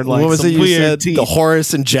saying? Or like what was some it you weird said? teeth. The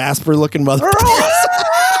Horace and Jasper looking mother.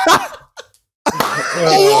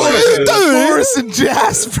 Horace and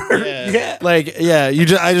Jasper. Yeah.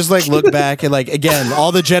 I just like look back and like again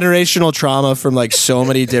all the generational trauma from like so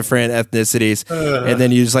many different ethnicities, and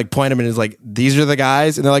then you just like point them and it's like these are the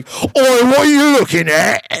guys, and they're like, "Oh, what are you looking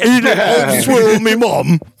at?" Swirl me,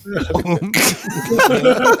 mom.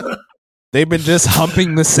 They've been just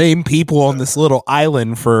humping the same people on this little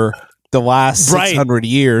island for the last Right. 600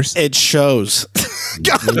 years. It shows.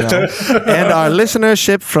 You know? And our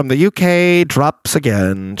listenership from the UK drops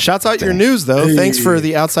again. Shouts out your news though. Thanks for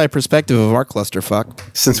the outside perspective of our clusterfuck.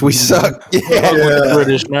 Since we suck. Fuck with the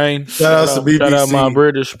British, man. Shout out to BBC. Shout out my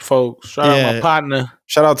British folks. Shout out Yeah. my partner.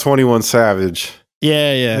 Shout out 21 Savage.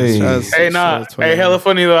 Yeah. Hey, hella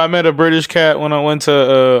funny though. I met a British cat when I went to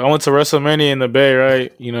WrestleMania in the Bay,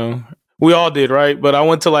 right? You know, we all did, right? But I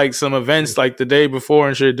went to like some events like the day before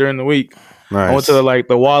and shit during the week. Nice. I went to like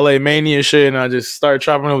the Wale Mania shit, and I just started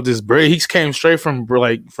chopping up with this Brit. He came straight from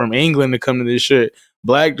England to come to this shit.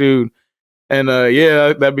 Black dude, and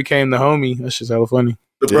that became the homie. That's just hella funny.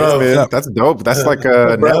 Bro, man, that's dope. That's like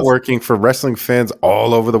networking for wrestling fans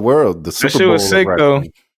all over the world. The Super that shit Bowl was sick though.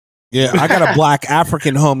 Yeah, I got a black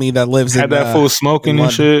African homie that lives had that fool smoking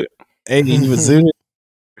and shit. Hey, he was in it.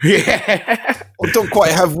 Yeah. I don't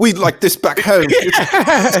quite have weed like this back home.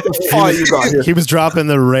 It's fire you got here. He was dropping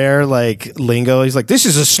the rare like lingo. He's like, "This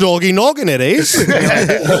is a snoggy noggin, it is."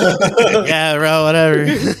 Yeah, bro, whatever.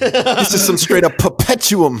 This is some straight up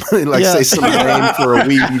perpetuum. Say some name for a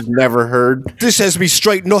weed you've never heard. This has me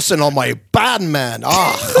straight nussing on my bad man.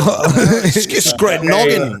 Straight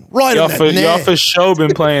noggin. Right y'all in that y'all for sure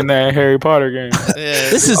been playing that Harry Potter game.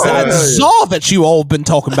 This is that Saw that you all been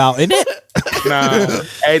talking about, isn't it? Nah.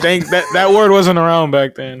 Hey, that word wasn't around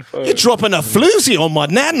back then. Fuck. You're dropping a floozy on my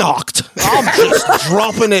nanoct. I'm just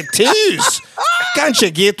dropping it twos. Can't you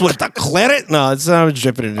get with the claret? No, it's not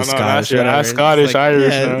dripping into Scottish. That's Scottish,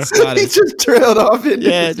 Irish. Yeah, no. He just trailed off it.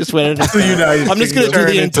 Yeah, it just went into Scottish. I'm just going to do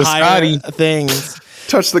the entire thing.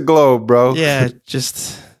 Touch the globe, bro. Yeah,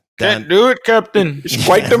 just... Can't do it, Captain. It's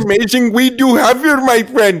quite amazing weed you have here, my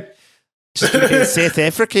friend. Just South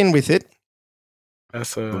African with it.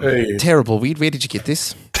 That's terrible weed. Where did you get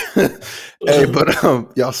this? Hey, but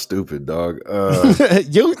y'all stupid, dog.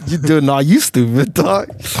 you do not. You stupid, dog.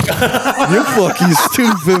 You fucking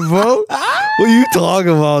stupid, bro. What you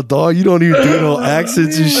talking about, dog? You don't even do no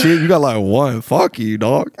accents and shit. You got like one. Fuck you,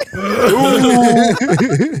 dog. We're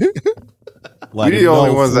the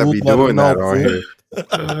only ones that be doing that on here.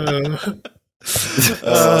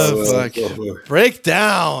 Fuck. Break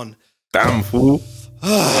down. Damn fool.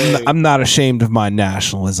 I'm not ashamed of my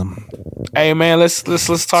nationalism. Hey man, let's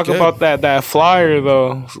talk about that flyer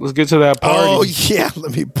though. Let's get to that party. Oh yeah,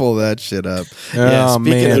 let me pull that shit up. Oh,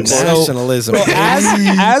 speaking man. of nationalism,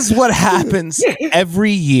 as what happens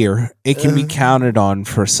every year, it can be counted on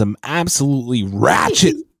for some absolutely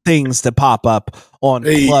ratchet things to pop up on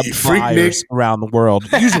club flyers around the world,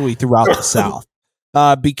 usually throughout the South.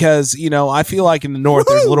 Because, I feel like in the North,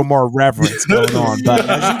 there's a little more reverence going on. But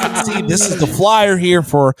as you can see, this is the flyer here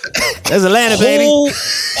for there's Atlanta, baby.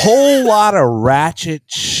 Whole lot of ratchet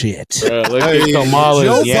shit. Look at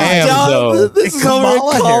Kamala's yams, though. This is over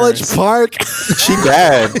at College Park. She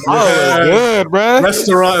bad. Oh, good, bro.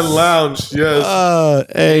 Restaurant and lounge, yes.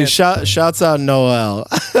 Hey, shouts out Noel.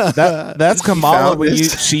 That's Kamala.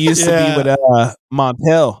 She used to be with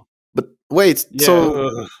Montel. But wait,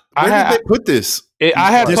 so where did they put this?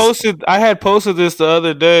 I had posted this the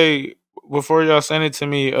other day before y'all sent it to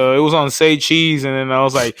me. It was on Say Cheese, and then I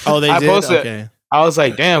was like, "Oh, they did." Okay. I was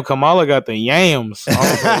like, "Damn, Kamala got the yams."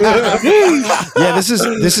 Yeah, this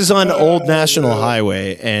is on Old National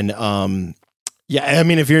Highway, and yeah, I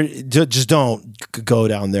mean, if you're just don't go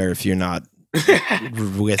down there if you're not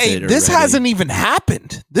with it. This hasn't even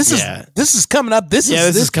happened. This is coming up. This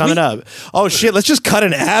is coming up. Oh shit! Let's just cut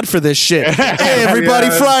an ad for this shit. Hey everybody!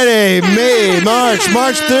 Friday, March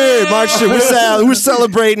 3rd. We're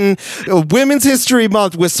celebrating Women's History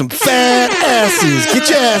Month with some fat asses. Get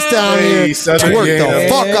your ass down here to work the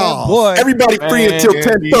fuck off. Boy. Everybody free until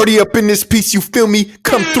 10:30 up in this piece. You feel me?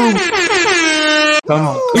 Come through.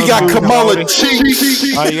 We got Kamala cheeks.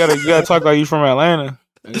 You gotta talk like you from Atlanta.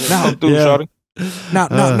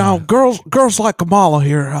 Now, girls like Kamala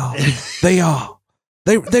here, they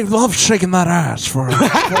love shaking that ass for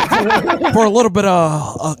a little bit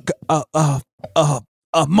of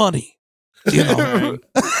money,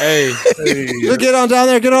 Hey, get on down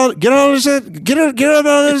there. Get on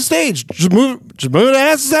the stage. Just move the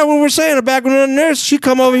ass. Is that what we're saying? Back when the nurse, she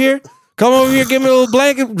come over here, give me a little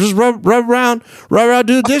blanket, just rub around,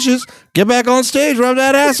 do the dishes, get back on stage, rub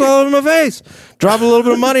that ass all over my face, drop a little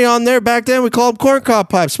bit of money on there. Back then, we called them corncob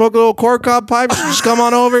pipes. Smoke a little corncob pipe, just come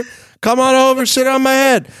on over, sit on my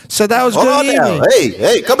head. So that was good evening.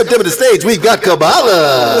 Hey, come and dip to the stage. We got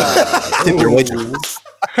Kamala. we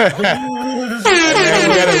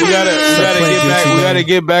gotta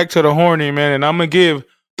get back to the horny, man, and I'm gonna give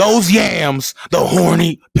those yams the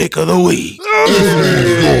horny pick of the week.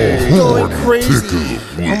 Going crazy.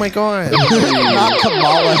 Oh my god. Not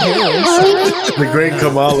Kamala Harris. The great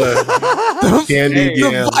Kamala. Candy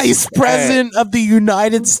the Vice President of the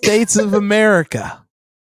United States of America.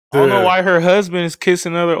 I don't know why her husband is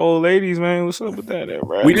kissing other old ladies, man. What's up with that,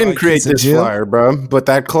 bro? We didn't create this flyer, bro, but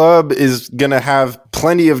that club is gonna have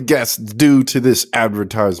plenty of guests due to this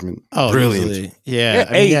advertisement. Oh, brilliant! Easily. Yeah.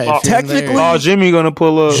 Hey, technically, Jimmy gonna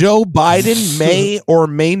pull up. Joe Biden may or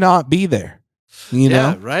may not be there. You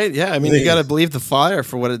know, right? Yeah, I mean, you got to believe the flyer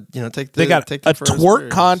for what it. Take. They got take a twerk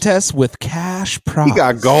contest with cash prize. He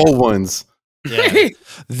got gold ones. Yeah.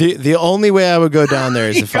 The only way I would go down there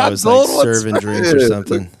is if I was like serving drinks or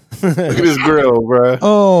something. Look at his grill, bro.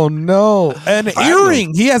 Oh no, an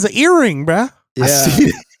earring. He has an earring, bro. Yeah.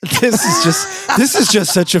 This is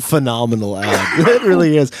just such a phenomenal ad. It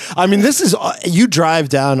really is. I mean, this is you drive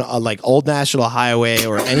down like Old National Highway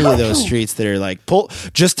or any of those streets that are like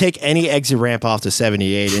just take any exit ramp off to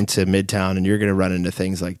 78 into Midtown, and you're gonna run into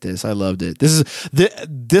things like this. I loved it.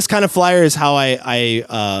 This kind of flyer is how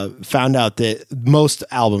I found out that most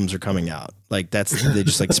albums are coming out. Like they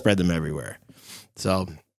just like spread them everywhere. So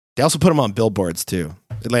they also put them on billboards too.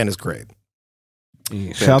 Atlanta's great.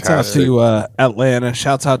 Shouts out to Atlanta.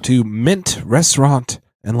 Shouts out to Mint Restaurant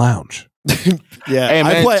and Lounge. Yeah,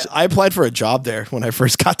 hey, I applied for a job there when I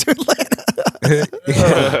first got to Atlanta.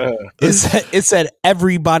 It said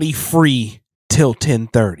everybody free till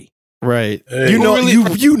 10:30. Right. Hey.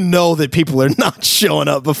 You know that people are not showing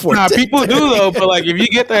up before. Nah, 10:30. people do though. But like, if you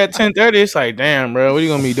get there at 10:30, it's like, damn, bro, what are you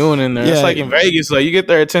gonna be doing in there? Yeah. It's like in Vegas, like you get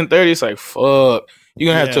there at 10:30, it's like, fuck,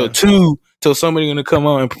 you're gonna have till 2 till somebody gonna come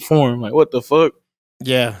out and perform. Like, what the fuck?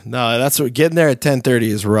 Yeah, no, that's what getting there at 10:30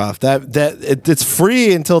 is rough. It's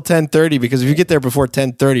free until 10:30 because if you get there before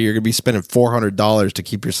 10:30, you're gonna be spending $400 to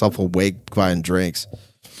keep yourself awake buying drinks.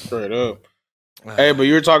 Straight up. Hey, but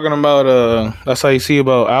you were talking about that's how you see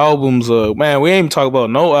about albums. Man, we ain't talk about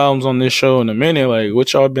no albums on this show in a minute. Like,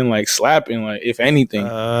 what y'all been like slapping, like if anything.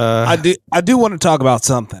 I do want to talk about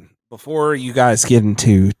something before you guys get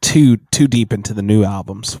into too deep into the new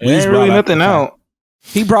albums. Ain't really nothing out.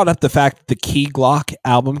 He brought up the fact that the Key Glock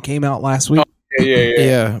album came out last week. Oh,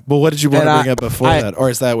 yeah. But what did you want to bring up before that, or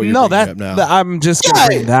is that what you're bringing up now? I'm just going to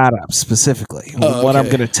bring that up specifically. What I'm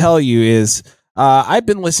going to tell you is I've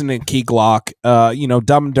been listening to Key Glock.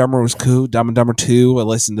 Dumb and Dumber was cool. Dumb and Dumber 2, I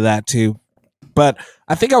listened to that too. But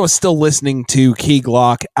I think I was still listening to Key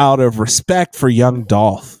Glock out of respect for Young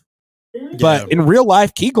Dolph. But in real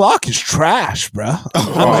life, Key Glock is trash, bro.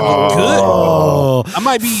 I might be good. I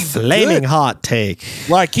might be flaming good. hot take.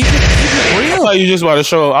 Like keep it real. I thought you just about to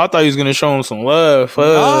show. I thought you was gonna show him some love.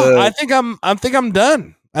 I think I'm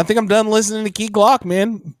done. I think I'm done listening to Key Glock,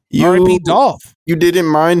 man. R.I.P. Dolph. You didn't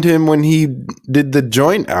mind him when he did the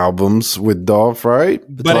joint albums with Dolph, right?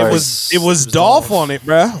 But it was Dolph on it,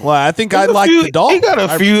 bro. Well, I think I like the Dolph. He got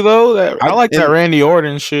a few though. I like that Randy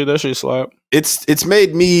Orton shit. That shit slap. It's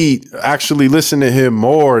made me actually listen to him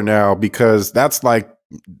more now because that's like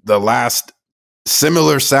the last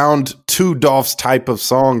similar sound to Dolph's type of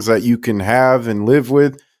songs that you can have and live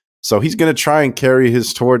with. So he's gonna try and carry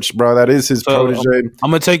his torch, bro. That is his protege.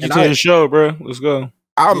 I'm gonna take you to his show, bro. Let's go.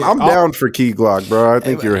 I'm down for Key Glock, bro. I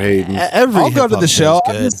think you're hating. I'll go to the show.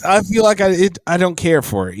 I feel like I don't care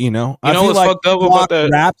for it. You know I feel what's like fucked up about that?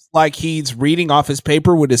 Raps like he's reading off his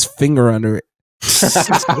paper with his finger under it.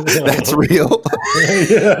 That's real.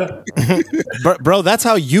 Bro, that's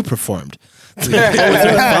how you performed. Hitting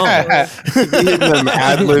them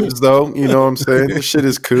ad libs though, you know what I'm saying? This shit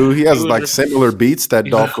is cool. He has like similar beats that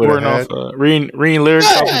Dolph would have had. Reading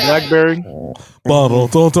lyrics off of BlackBerry. Like,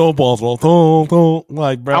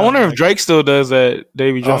 bro, I wonder if Drake still does that,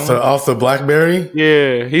 Davy Jones. Off the BlackBerry?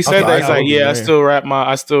 Yeah, he said that. He's like,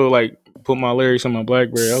 I still like put my lyrics on my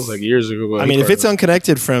BlackBerry. I was like years ago. I mean, if it's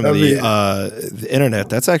unconnected from the internet,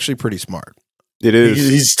 that's actually pretty smart. It is.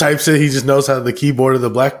 He just types it. He just knows how the keyboard of the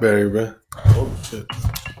BlackBerry, bro. Oh shit.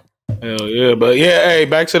 Hell yeah, but yeah, hey,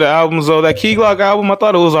 back to the albums though. That Key Glock album, I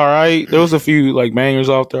thought it was all right. There was a few like bangers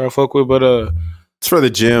off there I fuck with, but it's for the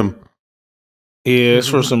gym. Yeah, it's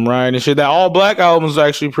for some ride and shit. That All Black album is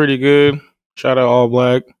actually pretty good. Shout out All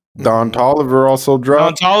Black. Don Toliver also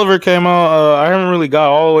dropped. Don Toliver came out. I haven't really got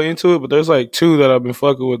all the way into it, but there's like two that I've been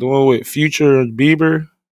fucking with. The one with Future and Bieber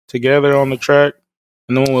together on the track,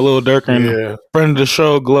 and the one with Lil Durk and friend of the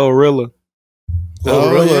show, Glorilla.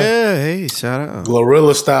 Oh yeah, hey, shout out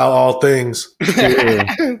Glorilla style, all things. Playing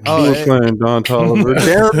Don Toliver.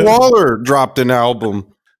 Darren Waller dropped an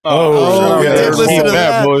album. Oh, we yeah, did listen keep to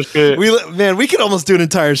that. bullshit. We could almost do an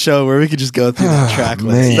entire show where we could just go through the track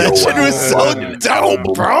list. man. That shit was so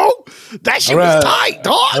dope, bro. That shit was tight,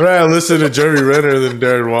 dog. I'd rather listen to Jerry Renner than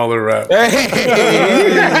Darren Waller rap.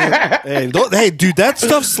 Hey, dude, that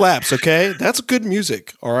stuff slaps. Okay, that's good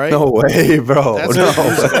music. All right. No way, bro. That's No good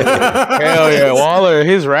music. way. Hell yeah, Waller.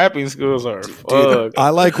 His rapping skills are fucked. I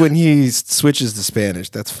like when he switches to Spanish.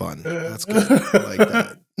 That's fun. That's good. I like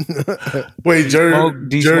that. Wait, Jerry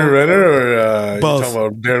Renner or you Both. talking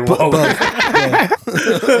about Darren Waller?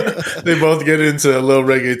 They both get into a little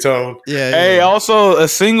reggaeton. Yeah. Hey, also a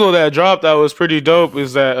single that dropped that was pretty dope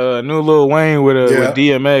is that new Lil Wayne with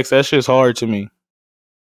DMX. That shit's hard to me.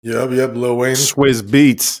 Yep, Lil Wayne. Swiss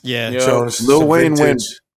Beats. Yeah. Showing Lil some Wayne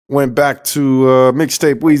vintage. went back to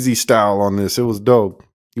mixtape Wheezy style on this. It was dope.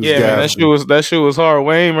 He was Yeah, man, gassing. that shit was hard.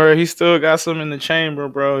 Wayne, bro, he still got some in the chamber,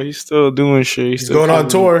 bro. He's still doing shit. He's still going on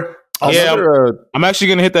killing it. tour. Yeah, I'm actually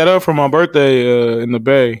gonna hit that up for my birthday in the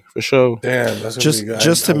Bay for sure. Damn, that's gonna Just be good.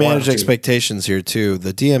 just to I want manage to. expectations here too.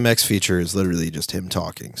 The DMX feature is literally just him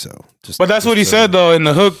talking. So, But that's what he said though in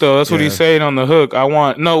the hook though. That's what Yeah. he's saying on the hook. I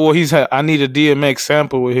need a DMX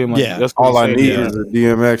sample with him. Like, Yeah. that's what All he I said. need Yeah. is a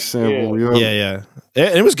DMX sample. Yeah. Yeah.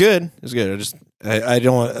 It was good. It was good. I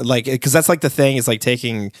don't like it because that's like the thing is like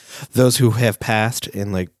taking those who have passed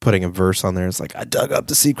and like putting a verse on there. It's like I dug up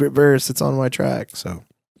the secret verse. It's on my track. So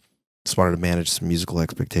just wanted to manage some musical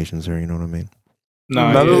expectations there. You know what I mean? Nah,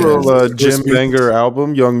 Another yeah. little Jim Banger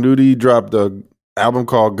album. Young Nudie dropped a album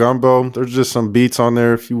called Gumbo. There's just some beats on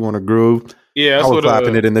there if you want to groove. Yeah, I that's was what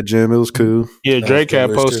clapping it in the gym. It was cool. Yeah, Drake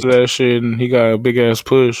had posted that shit and he got a big ass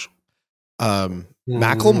push.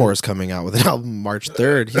 Macklemore's coming out with an album March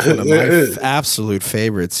 3rd. He's one of my absolute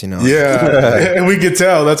favorites, you know. Yeah, and we could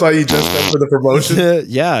tell. That's why he dressed up for the promotion.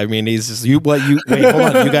 Yeah, I mean, he's just wait,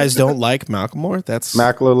 hold on. You guys don't like Macklemore? That's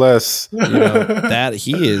Mackler-less. You know, that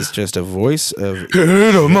he is just a voice of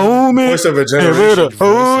a moment. Voice of a generation. Voice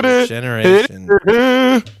of a generation.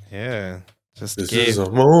 Yeah. Just This gave. is a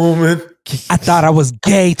moment. I thought I was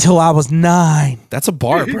gay till I was 9. That's a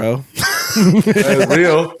bar, bro. That's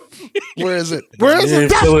real. Where is it? Where is it?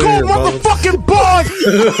 That's called motherfucking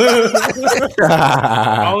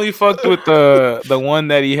I only fucked with the one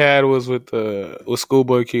that he had was with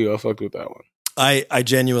Schoolboy Q. I fucked with that one. I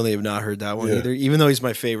genuinely have not heard that one Yeah. either. Even though he's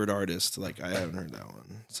my favorite artist, like I haven't heard that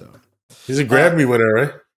one. So He's a Grammy winner,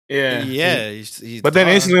 right? Yeah, yeah. He's But then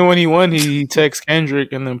instantly when he won, he texted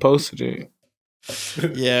Kendrick and then posted it.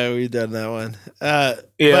 Yeah, we done that one. Yeah.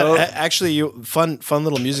 But actually, fun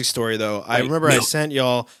little music story though. I remember I sent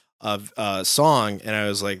y'all a song, and I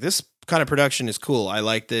was like, "This kind of production is cool. I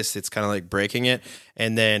like this. It's kind of like breaking it."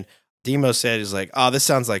 And then Demo said, "Is like, oh, this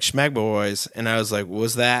sounds like Schmegma Boys," and I was like, "What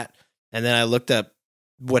was that?" And then I looked up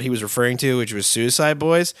what he was referring to, which was Suicide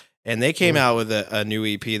Boys, and they came out with a new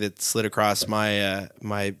EP that slid across my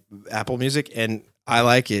my Apple Music, and I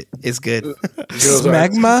like it. It's good.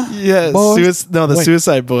 Smegma? Yeah, Boys? the Wait.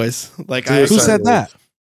 Suicide Boys. Like, Who said that?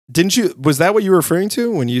 Didn't you? Was that what you were referring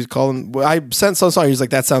to when you call them? Well, I sent some song. He was like,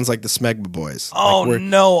 "That sounds like the Smegma Boys." Oh like,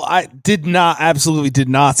 no, I absolutely did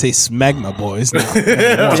not say Smegma Boys. No.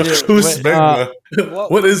 Who's Smegma?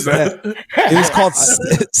 What is that? It was called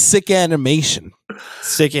Sick Animation.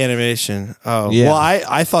 Sick Animation. Oh, Yeah. well,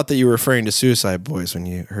 I thought that you were referring to Suicide Boys when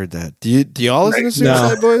you heard that. Do y'all listen to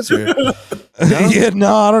Suicide Boys? Or? Yeah,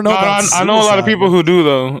 no, I don't know. No, about I know a lot of Suicide. people who do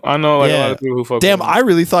though. I know like a Yeah. lot of people who fuck. Damn, with I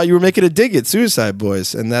really thought you were making a dig at Suicide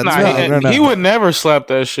Boys, and that's him. He would never slap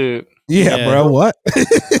that shit. Yeah, Yeah. bro. What?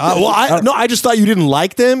 well, I just thought you didn't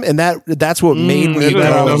like them, and that's what made me. you don't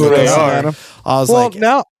go, know who they "Okay." are. I was Well, like,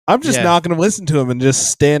 now I'm just Yeah. not going to listen to him and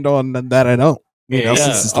just stand on that I don't. You know, Yeah.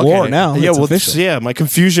 since it's lore now. Yeah, it's well, official. yeah, my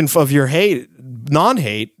confusion of your hate,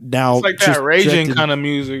 non-hate, now It's like just that raging directed- kind of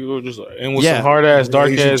music, or just like, and with Yeah. some hard ass, dark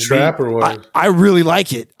Asian ass trap beat. or what? I really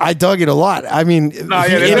like it. I dug it a lot. I mean, Nah,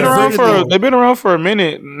 he yeah, they've inadvertently- been around for a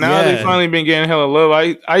minute. Now Yeah. they've finally been getting hella love.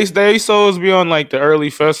 They used to always be on like the early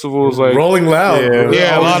festivals, like Rolling Loud.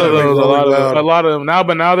 yeah, a lot of those, Rolling Loud. a lot of them now.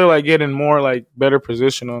 But now they're like getting more like better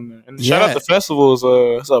position on there. And shout Yeah. out to festivals.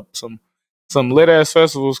 It's up some lit ass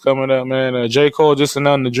festivals coming up, man. J. Cole just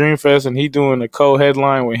announced the Dream Fest, and he doing a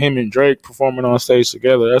co-headline with him and Drake performing on stage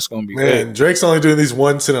together. That's gonna be Man, good. Drake's only doing these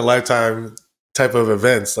once in a lifetime type of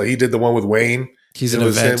events. Like he did the one with Wayne. He's It an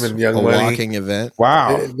was event, him and Young a Money. walking event.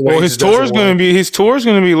 Wow. Well, his tour's gonna be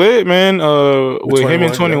lit, man. With him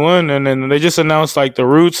and 21, 21, and then they just announced like the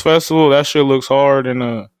Roots Festival. That shit looks hard, and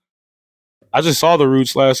I just saw the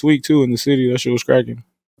Roots last week too in the city. That shit was cracking.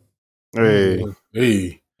 Hey.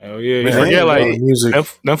 Hey. Hell yeah! Man, You forget like music.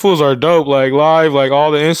 them fools are dope. Like live, like all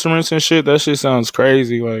the instruments and shit. That shit sounds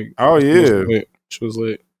crazy. Like Oh, yeah. She was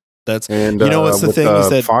lit. That's And you know what's the with, thing is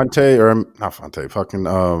that Fonte or not Fonte, fucking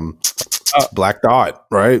Black Dot,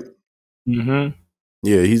 right? Mm-hmm.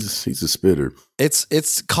 Yeah, he's a spitter.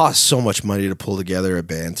 It's cost so much money to pull together a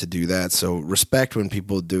band to do that. So respect when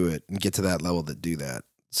people do it and get to that level to do that.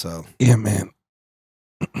 So Yeah, man.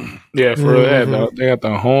 Yeah, for real. They got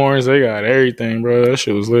the horns. They got everything, bro. That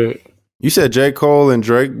shit was lit. You said J. Cole and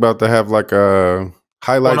Drake about to have like a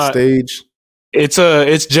highlight stage.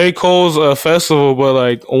 It's J. Cole's festival, but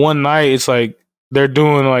like one night it's like they're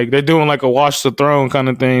doing like a Watch the Throne kind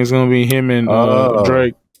of thing. It's gonna be him and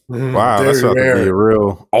Drake. Wow, that's about to be a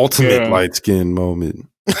real ultimate light skin moment.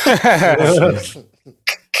 That's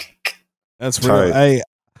real. Hey,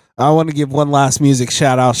 I want to give one last music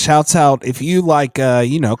shout out. Shouts out if you like,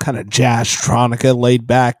 kind of jazz tronica, laid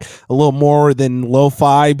back, a little more than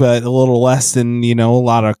lo-fi, but a little less than a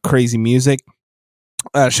lot of crazy music.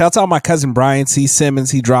 Shouts out my cousin Brian C.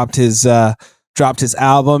 Simmons. He dropped his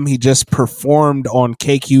album. He just performed on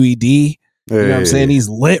KQED. You know what I'm saying? He's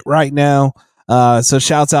lit right now. So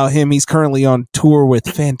shouts out him. He's currently on tour with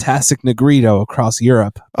Fantastic Negrito across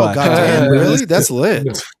Europe. Oh goddamn, really? That's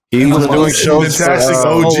lit. He was doing shows for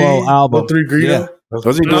OG album. Greedo.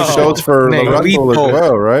 Was he doing shows for La Russell as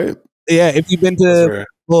well, right? Yeah, if you've been to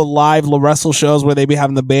little live La Russell shows where they be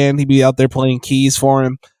having the band, he'd be out there playing keys for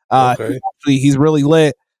him. He's really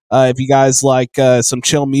lit. If you guys like some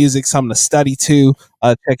chill music, something to study to,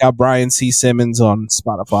 check out Brian C. Simmons on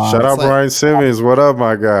Spotify. Shout out Brian Simmons. What up,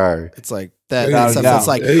 my guy? It's like that. It's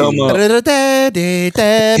like hit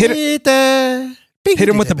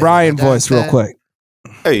him with the Brian voice real quick.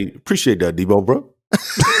 Hey, appreciate that, Debo, bro.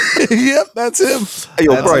 Yep, that's him. Hey,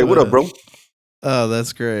 yo, Brian, what up, bro? Oh,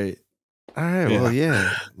 that's great. All right, well,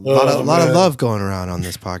 yeah, a lot of love going around on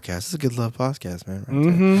this podcast. It's a good love podcast, man.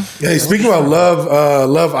 Right Hey, speaking about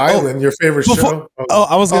Love Island, your favorite show.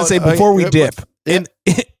 I was gonna say before we dip in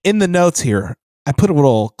the notes here, I put a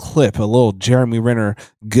little clip, a little Jeremy Renner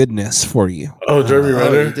goodness for you. Oh, Jeremy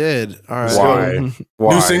Renner, you did. All right,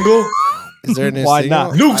 Why? New single. Is there a new Why single?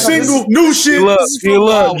 not? New single, new shit. He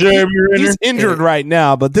love Jeremy Renner. He's injured right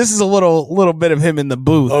now, but this is a little bit of him in the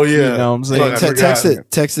booth. Oh yeah, you know what I'm saying?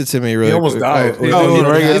 Text it to me. Really he almost quick. died.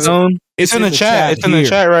 It's in the chat. It's in the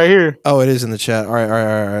chat right here. Oh, it is in the chat. All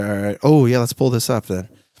right. Oh yeah, let's pull this up then.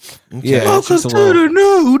 Okay. Yeah, Welcome to the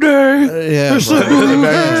new day. Yeah,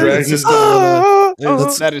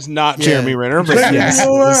 that is not Jeremy Renner, but yes,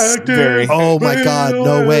 very. Oh my god,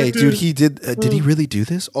 no way, dude! He did. Did he really do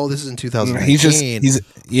this? Oh, this is in 2019.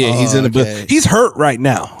 He's in the booth. He's hurt right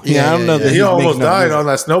now. I don't know that he almost died on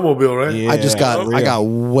that snowmobile, right? Yeah. I got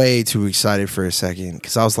way too excited for a second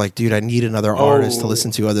because I was like, dude, I need another artist to listen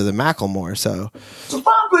to other than Macklemore. So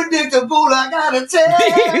Unpredictable, I gotta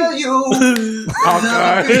tell you. Oh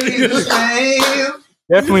god.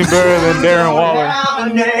 Definitely better than Darren Waller.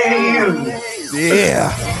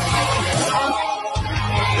 Yeah.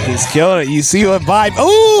 He's killing it. You see what vibe?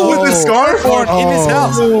 Ooh, with the scarf in his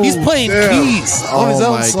house. He's playing keys on his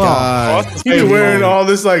own song. God. He's wearing all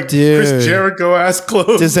this like Chris Jericho ass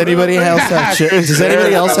clothes. Does anybody else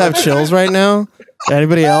have chills right now?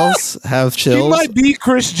 Anybody else have chills? He might be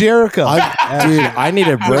Chris Jericho. I need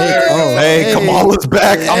a break. Oh, hey, Kamala's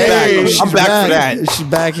back. I'm back for that. She's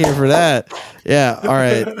back here for that. Yeah. All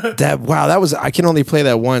right. That was. I can only play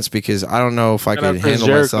that once because I don't know if I could handle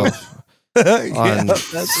myself.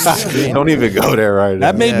 Don't even go there right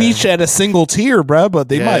now. That made me shed a single tear, bro. But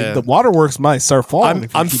the waterworks might start falling.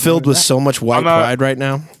 I'm filled with so much white pride right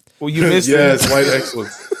now. Well, you missed it. Yes, white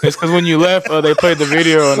excellence. It's because when you left, they played the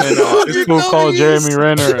video, and then this fool called Jeremy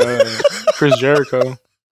Renner Chris Jericho.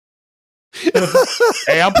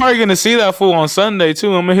 Hey, I'm probably gonna see that fool on Sunday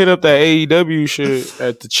too. I'm gonna hit up that AEW shit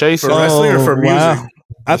at the Chase. For wrestling or for music?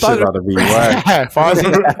 I thought it would be whack.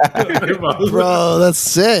 Bro, that's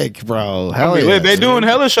sick, bro. Hell yeah. They doing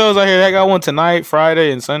hella shows out here. They got one tonight,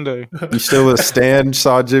 Friday, and Sunday. You still a stand?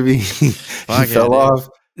 Saw Jimmy? He fell off.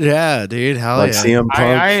 Yeah, dude. Hell like yeah. CM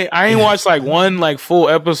Punk. I ain't watched like one like full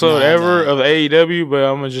episode ever of AEW, but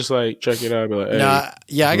I'm gonna just like check it out. Be like,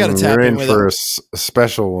 hey. I gotta tap You're in in with for a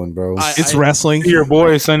special one, bro. It's wrestling. Your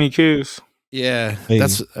boy Sonny Kiss. Yeah, Hey.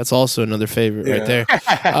 that's also another favorite right there.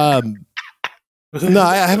 No,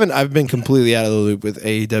 I haven't. I've been completely out of the loop with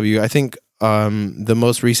AEW. I think the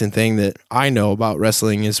most recent thing that I know about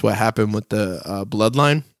wrestling is what happened with the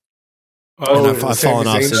Bloodline. Oh, and I've fallen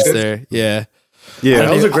off since there. Yeah. Yeah,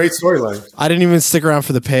 that was a great storyline. I didn't even stick around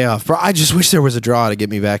for the payoff, bro. I just wish there was a draw to get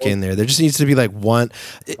me back in there. There just needs to be like one.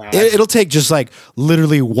 It'll take just like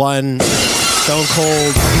literally one Stone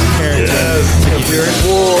Cold character.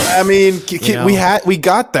 Well, I mean, You know? we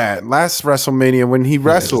got that last WrestleMania when he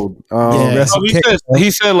wrestled. Yeah.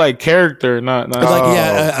 He said like character, not. But like,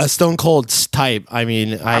 yeah, a Stone Cold type. I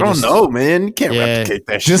mean, I don't know, man. You can't replicate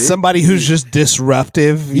that shit. Just somebody who's just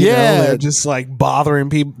disruptive. You know? Yeah. They're just like bothering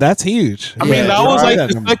people. That's huge. I mean, that was like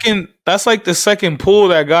the second. That's like the second pull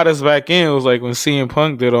that got us back in. It was like when CM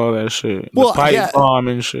Punk did all that shit. Well, the pipe yeah. bomb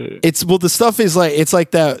and shit. It's the stuff is like it's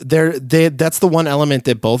like that. That's the one element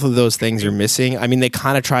that both of those things are missing. I mean, they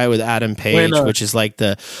kind of try it with Adam Page, which is like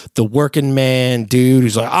the working man dude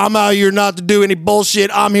who's like, I'm out here not to do any bullshit.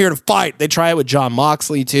 I'm here to fight. They try it with John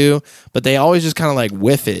Moxley too, but they always just kind of like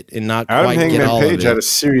whiff it and not Adam quite get Hangman all Page of it. had a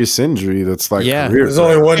serious injury that's like Yeah. career. There's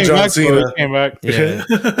only one John back, Cena. Came back. Yeah.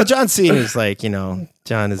 But John Cena is like,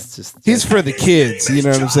 John is just He's for the kids. You know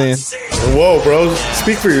what I'm saying? Whoa, bro!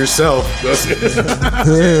 Speak for yourself.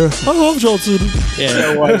 Yeah. I love John Cena.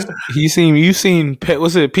 Yeah. You seen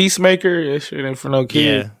was it Peacemaker? That shit ain't for no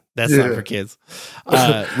kids. Yeah. That's not for kids.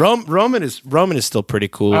 Roman is still pretty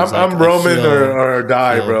cool. I'm Roman or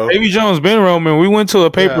die, bro. Davey Jones been Roman. We went to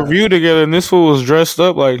a pay-per-view together and this fool was dressed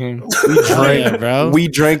up like him. We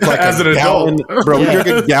drank like As a an gallon, adult. bro. We drank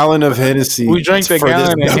a gallon of Hennessy. We drank the for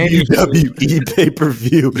gallon this of Hennessy. WWE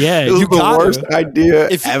pay-per-view. Yeah, it was you the got worst it. idea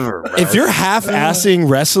If- ever. Bro. If you're half-assing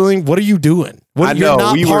wrestling, what are you doing? I You're know,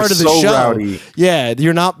 not we were part of the so show. rowdy. Yeah,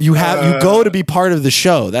 you're not. You go to be part of the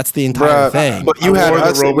show. That's the entire Bruh, thing. But you I had wore the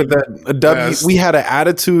us Roman with that vest. we had an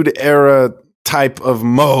attitude era type of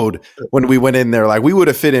mode when we went in there. Like we would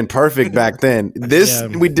have fit in perfect back then. This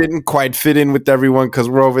we didn't quite fit in with everyone because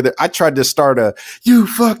we're over there. I tried to start you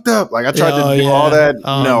fucked up. Like I tried to do all that.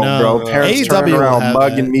 Oh, no, bro. Parents AEW turning will around have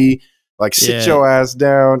mugging that. me. Like sit your ass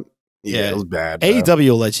down. Yeah, it was bad. Bro. AEW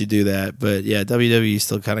will let you do that, but yeah, WWE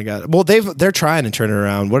still kind of got it. Well, they're trying to turn it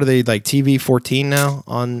around. What are they like? TV 14 now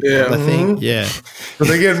on the thing? Yeah, but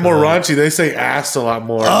they get more raunchy. They say ass a lot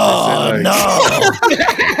more. Oh They say, no!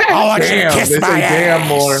 I want you to damn. kiss They my say damn ass.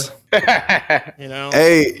 more.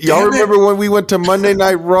 Hey, y'all remember when we went to Monday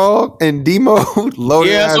Night Raw and Demo loaded?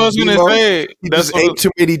 Yeah, that's what I was gonna Demo? say. He That's just ate too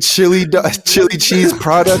many chili cheese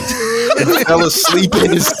product and fell asleep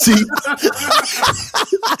in his seat.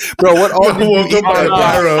 Bro, what all did you Woke eat up by that a day?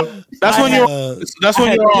 pyro. That's when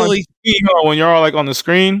you're on TV, huh? When you're all like on the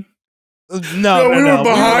screen. No, we were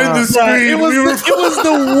behind the screen. It was, We were- it was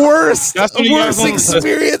the worst, That's when you guys worst on the-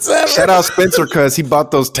 experience ever. Shout out Spencer because he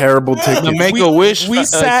bought those terrible tickets. The Make a Wish. We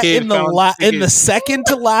sat kid in the found in the tickets. second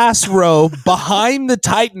to last row behind the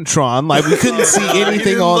Titantron, like we couldn't see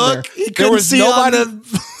anything on there. There was nobody.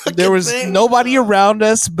 There was nobody around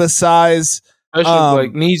us besides Especially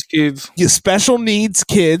like needs kids. special needs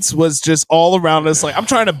kids was just all around us. Like I'm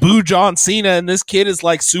trying to boo John Cena, and this kid is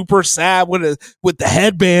like super sad with the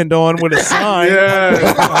headband on with a sign.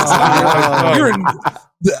 Yeah. You're in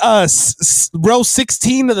row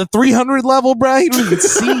 16 of the 300 level, bro. He don't even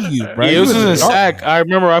see you, bro. Yeah, it was in a sack. I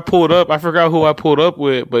remember I pulled up. I forgot who I pulled up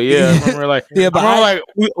with, but yeah, I remember like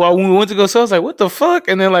when we went to go sell, I was like, what the fuck?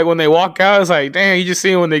 And then like when they walk out, it's like, damn, you just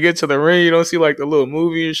see when they get to the ring, you don't see like the little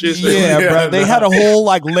movie and shit. Yeah, bro. They had a whole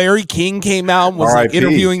like Larry King came out and was like R.I.P.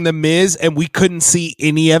 interviewing the Miz, and we couldn't see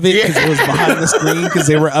any of it because it was behind the screen because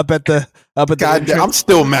they were up at the God, entrance. I'm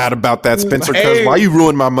still mad about that, Spencer. Because Hey. why you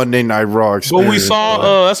ruined my Monday Night Raw But experience? we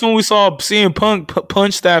saw that's when we saw CM Punk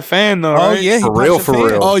punch that fan though. Oh Right? yeah, he For punched real, a for fan.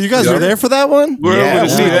 real. Oh, you guys were there for that one? We're Yeah, able to we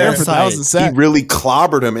see were that. there for that was He insane. really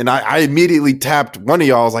clobbered him, and I immediately tapped one of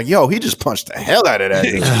y'all. I was like, "Yo, he just punched the hell out of that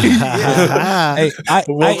dude." Hey, I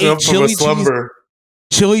Woke ate up from a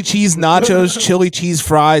chili cheese nachos, chili cheese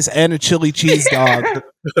fries, and a chili cheese dog.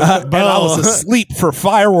 And I was asleep for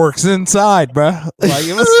fireworks inside, bro. Like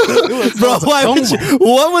it was Bro, why would you,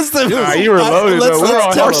 what was the? Nah, you were loaded, though. We were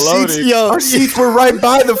all hella loaded. Our seats were right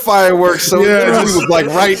by the fireworks, so Yeah. we was like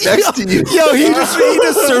right next to you. Yo, he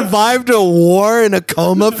just survived a war in a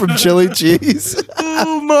coma from chili cheese.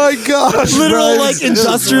 Oh my gosh! Literal bro. like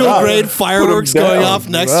industrial grade fireworks Put him going down, off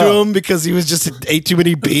next bro. to him because he was just ate too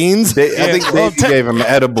many beans. I think Well, they gave him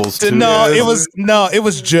edibles too. No, it was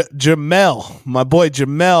Jamel. My boy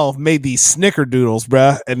Jamel made these snickerdoodles,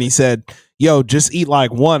 bruh, and he said, "Yo, just eat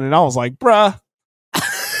like one." And I was like, "Bruh,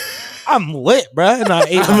 I'm lit, bruh," and I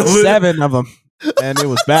ate like 7 of them, and it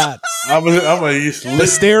was bad. I'm gonna use The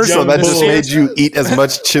stairs. So that just the made stairs- you eat as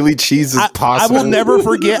much chili cheese as I possible. will never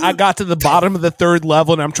forget. I got to the bottom of the 3rd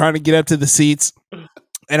level, and I'm trying to get up to the seats,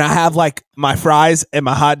 and I have like my fries and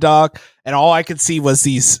my hot dog, and all I could see was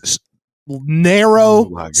these narrow,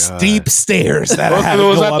 steep stairs that I had to It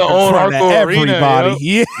was go at up the in old front of hardcore arena, everybody.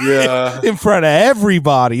 Yeah. Yeah. In front of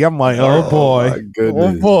everybody. I'm like, oh boy. my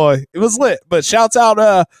goodness. Oh boy. It was lit. But shouts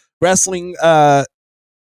out wrestling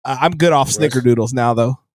I'm good off snickerdoodles now,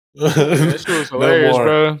 though. That shit was hilarious, more.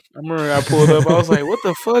 bro. I remember I pulled up. I was like, "What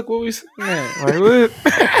the fuck? What we saying that? Like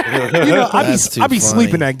what?" You know, I That's too be funny.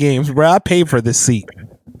 sleeping at games, bro. I paid for this seat.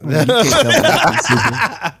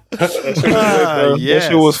 That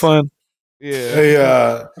shit was fun. Hey,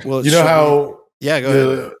 Well, you know how Yeah, go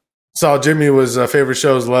ahead. Saw Jimmy was favorite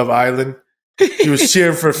show is Love Island. He was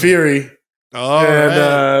cheering for Fury, All and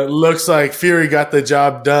right. looks like Fury got the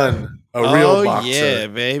job done. A real boxer. yeah,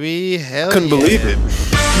 baby. Hell Couldn't yeah. believe it.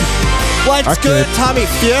 What's I good, could. Tommy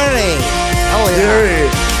Fury? Fury,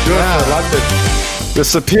 doing it for London. The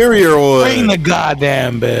superior one. Ring the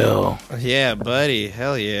goddamn bell. Yeah, buddy.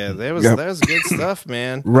 Hell yeah. That was good stuff,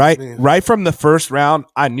 man. Right from the first round,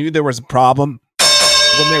 I knew there was a problem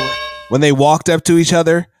when they walked up to each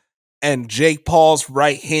other, and Jake Paul's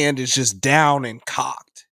right hand is just down and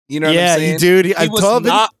cocked. You know what I'm saying? dude. He I was told him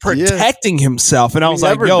not protecting himself, and I He was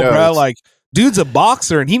like, never "Yo, bro, does. like, dude's a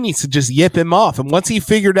boxer, and he needs to just yip him off." And once he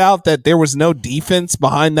figured out that there was no defense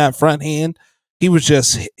behind that front hand, he was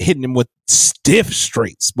just hitting him with stiff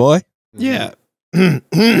straights, boy. Yeah.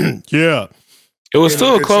 yeah. It was In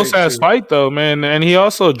still a good close shape, ass too. fight though, man. And he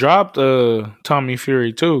also dropped Tommy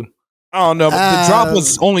Fury too. I don't know, but the drop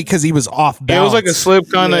was only because he was off balance. It was like a slip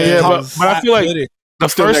kind of, yeah. But I feel like the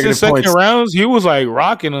Still first and negative second points. rounds, he was like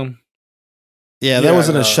rocking them. Yeah, Yeah, that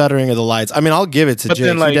wasn't no. a shuttering of the lights. I mean, I'll give it to But Jake.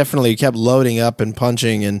 then, He like- definitely kept loading up and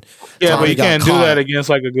punching, and Yeah, Tommy but you got can't do caught. that against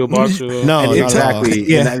like a good boxer. Though. No, And not at all. exactly.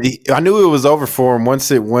 Yeah. And I knew it was over for him once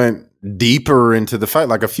it went deeper into the fight,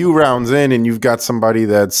 like a few rounds in, and you've got somebody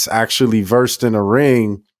that's actually versed in a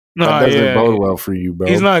ring. No, That doesn't yeah. bode well for you, bro.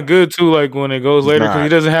 He's not good too. Like when it goes He's later, because not. he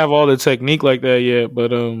doesn't have all the technique like that yet.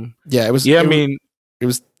 But Yeah, it was. yeah, I it, mean, it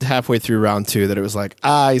was halfway through round 2 that it was like,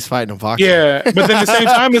 he's fighting a boxer. yeah. But then at the same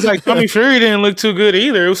time, it's like Tommy Fury didn't look too good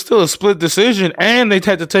either. It was still a split decision, and they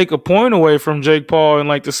had to take a point away from Jake Paul in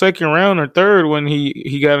like the second round or third when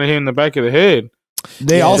he got hit in the back of the head.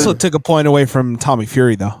 They Yeah. also took a point away from Tommy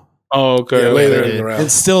Fury, though. Oh, okay. Yeah, later yeah. in the round.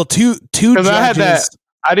 It's still two judges. Because I had that.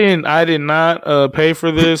 I did not pay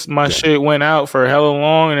for this. My shit went out for hella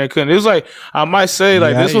long, and it couldn't. It was like I might say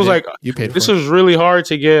like Yeah, this you was did. like You paid for this it. was really hard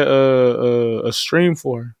to get a stream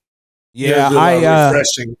for. Yeah, it was I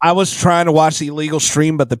refreshing. I was trying to watch the illegal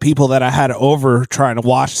stream, but the people that I had over trying to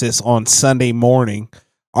watch this on Sunday morning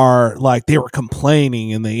are like they were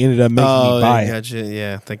complaining, and they ended up making me buy they it. got you.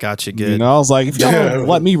 Yeah, they got you You good. know, I was like, if y'all Yeah. don't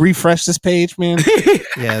let me refresh this page, man.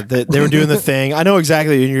 Yeah, they were doing the thing. I know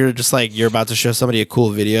exactly. And you're just like, you're about to show somebody a cool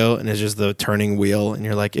video, and it's just the turning wheel, and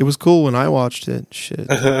you're like, it was cool when I watched it. Shit,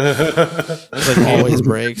 it like always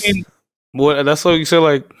breaks. What that's what you said.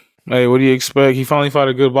 Like, hey, what do you expect? He finally fought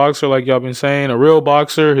a good boxer, like y'all been saying, a real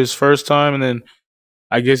boxer, his first time, and then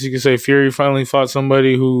I guess you could say Fury finally fought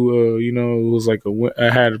somebody who, was like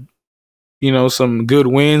had, some good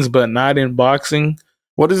wins, but not in boxing.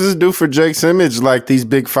 What does this do for Jake's image? Like these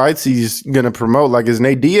big fights he's gonna promote. Like is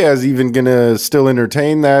Nate Diaz even gonna still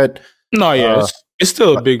entertain that? No, yeah, it's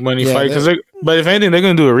still a big money yeah, fight. But if anything, they're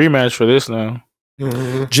gonna do a rematch for this now.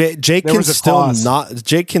 Jake There can was a still clause.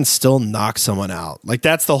 Jake can still knock someone out. Like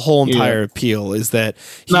that's the whole entire appeal is that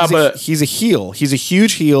he's, Nah, but- he's a heel. He's a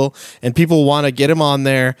huge heel, and people want to get him on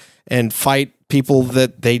there and fight people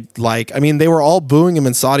that they like. I mean, they were all booing him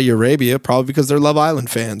in Saudi Arabia, probably because they're Love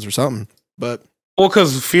Island fans or something. But Well,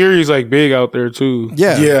 because Fury's like big out there too.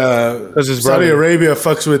 yeah, Yeah, Because his Saudi brother. Arabia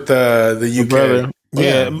fucks with the UK. Brother.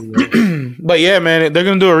 Yeah. But yeah, man, they're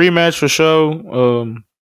gonna do a rematch for sure.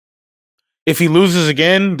 If he loses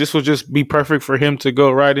again, this will just be perfect for him to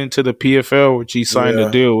go right into the PFL, which he signed Yeah.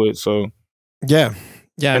 a deal with. So, yeah.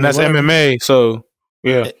 and that's MMA. So,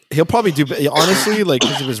 yeah, He'll probably do honestly, like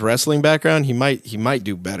because of his wrestling background, he might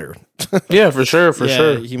do better. yeah, for sure, for Yeah,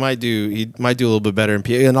 sure. he might do a little bit better in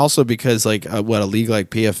PFL, and also because like a league like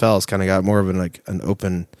PFL has kind of got more of an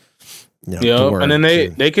open, Yeah, door and then to-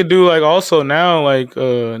 they could do like also now like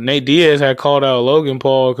Nate Diaz had called out Logan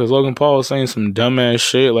Paul because Logan Paul was saying some dumbass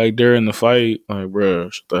shit like during the fight, like bro,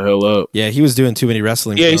 shut the hell up. yeah, he was doing too many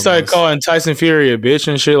wrestling. Yeah, he started promos. calling Tyson Fury a bitch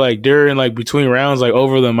and shit like during like between rounds, like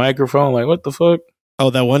over the microphone. Like what the fuck? Oh,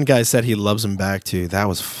 that one guy said he loves him back too. That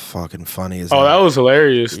was fucking funny as Oh, hell. that was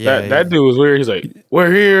hilarious. Yeah, That dude was weird. He's like,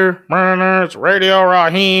 "We're here, it's Radio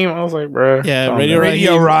Raheem." I was like, "Bro, Yeah, calm Radio down."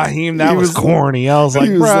 Radio Raheem, that He was was- corny. I was like,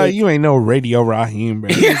 he was bro, like- you ain't no Radio Raheem, bro.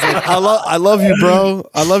 I love you, bro.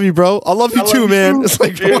 I love you, bro. I love you too, man. It's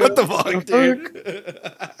like what the fuck, dude.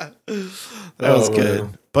 That was Oh, good.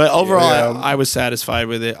 man. But overall, Yeah. I was satisfied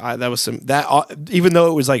with it. That was even though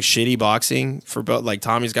it was like shitty boxing for both. Like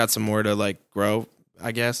Tommy's got some more to like grow,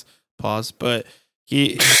 I guess. Pause. But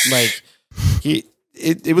it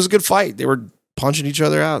was a good fight. They were punching each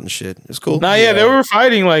other out and shit. It's cool. Nah, yeah, they were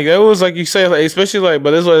fighting. Like, that was like you say, like, especially like,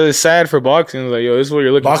 but this was sad for boxing. Like, yo, this is what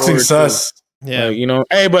you're looking for. Boxing sus. Yeah, like, you know.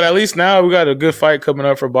 Hey, but at least now we got a good fight coming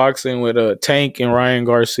up for boxing with Tank and Ryan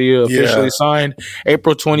Garcia officially signed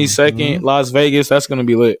April 22nd, Las Vegas. That's gonna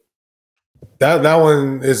be lit. That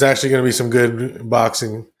one is actually going to be some good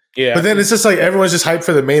boxing. Yeah, but then it's just like everyone's just hyped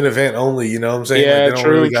for the main event only. You know what I'm saying? Yeah, like,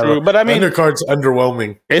 true. But I mean, undercard's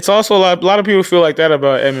underwhelming. It's also a lot of people feel like that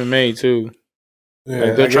about MMA too. Yeah,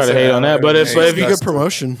 like they'll try to hate on that. But if you good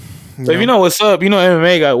promotion. So if you know what's up, you know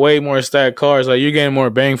MMA got way more stacked cards. Like you're getting more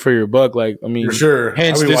bang for your buck. Like I mean, for sure.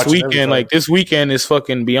 Hence this weekend, like this weekend is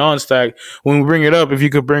fucking beyond stacked. When we bring it up, if you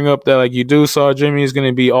could bring up that like you do saw Jimmy is going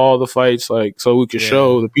to be all the fights, like so we could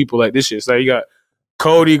show the people like this shit. So you got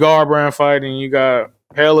Cody Garbrandt fighting, you got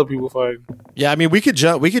hella people fighting. Yeah, I mean we could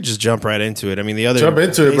just jump right into it. I mean the other jump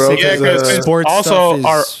into it, bro. Yeah, because sports also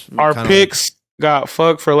our kinda picks got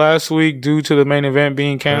fucked for last week due to the main event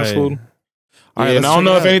being canceled. Right. All right, and I don't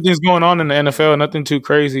know if anything's going on in the NFL. Nothing too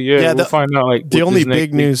crazy yet. Yeah, we'll find out. Like the only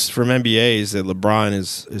big news from NBA is that LeBron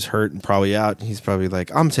is hurt and probably out. He's probably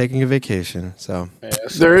like, I'm taking a vacation. So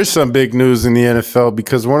there is some big news in the NFL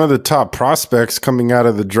because one of the top prospects coming out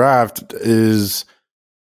of the draft is,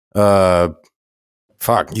 he's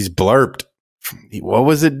blurped. What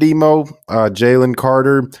was it, Demo? Jalen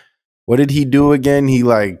Carter. What did he do again? He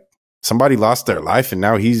somebody lost their life and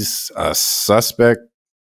now he's a suspect.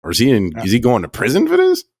 Or is he going to prison for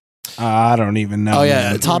this? I don't even know. Oh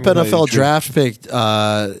yeah, top NFL draft pick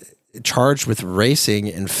charged with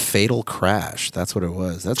racing and fatal crash. That's what it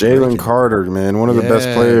was. That's Jalen Carter, man, one of the best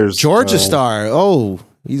players. Georgia star. Oh,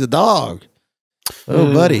 he's a dog.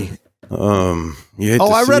 Oh, buddy.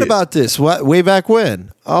 I read about this. What way back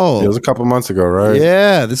when? Oh, it was a couple months ago, right?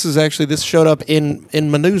 Yeah, this showed up in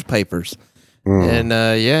my newspapers, and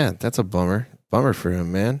that's a bummer. Bummer for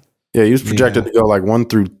him, man. Yeah, he was projected to go 1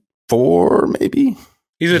 through 4, maybe.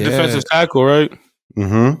 He's a defensive tackle, right?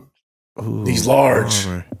 Mm-hmm. He's large.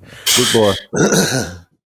 Good boy.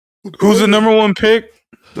 Who's the number 1 pick?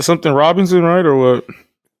 Something Robinson, right, or what?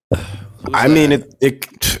 I mean,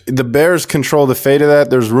 the Bears control the fate of that.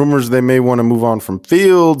 There's rumors they may want to move on from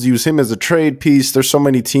Fields, use him as a trade piece. There's so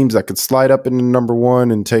many teams that could slide up into number 1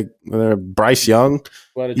 and take Bryce Young.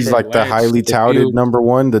 He's like the highly touted number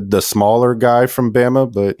 1, the smaller guy from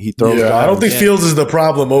Bama, but he throws. Yeah, I don't think Fields is the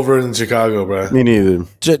problem over in Chicago, bro. Me neither.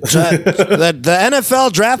 The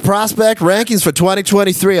NFL draft prospect rankings for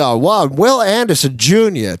 2023 are 1, Will Anderson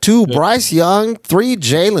Jr., 2, Bryce Young, 3,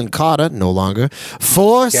 Jalen Carter, no longer,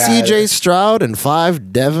 4, CJ Stroud, and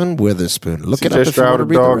 5, Devin Witherspoon. Look it up if you want to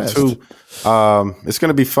read the rest. Too. It's going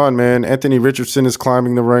to be fun, man. Anthony Richardson is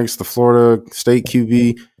climbing the ranks, the Florida State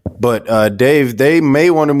QB. But Dave, they may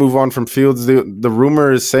want to move on from Fields. The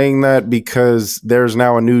rumor is saying that because there's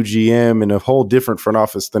now a new GM and a whole different front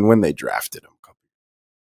office than when they drafted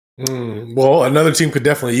him. Well, another team could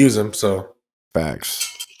definitely use him. So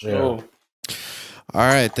facts. Yeah. All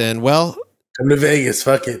right, then. Well, come to Vegas.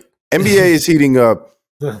 Fuck it. NBA is heating up.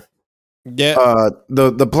 Yeah.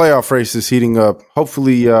 The playoff race is heating up.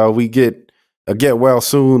 Hopefully, we get well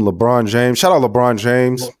soon. LeBron James. Shout out LeBron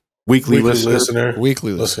James. Weekly listener.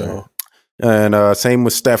 Weekly listener. And same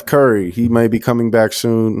with Steph Curry. He may be coming back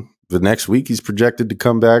soon. The next week, he's projected to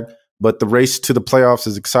come back. But the race to the playoffs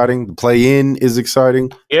is exciting. The play-in is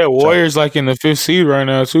exciting. Yeah, Warriors in the 5th seed right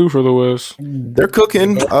now, too, for the West. They're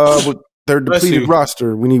cooking. With their depleted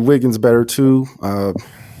roster. We need Wiggins better, too.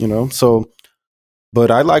 So... But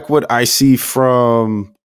I like what I see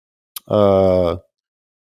from Jerome.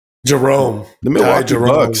 The Milwaukee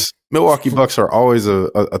Bucks. Milwaukee Bucks are always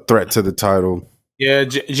a threat to the title. Yeah,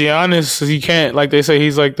 Giannis, he can't, like they say,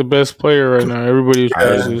 he's like the best player right now. Everybody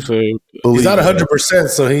tries to say. He's not 100%,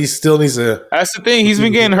 so he still needs to. That's the thing. He's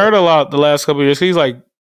been getting hurt a lot the last couple of years. He's like,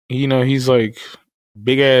 he's like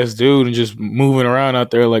big ass dude and just moving around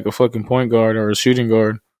out there like a fucking point guard or a shooting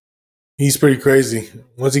guard. He's pretty crazy.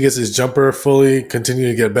 Once he gets his jumper fully, continue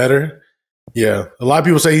to get better. Yeah. A lot of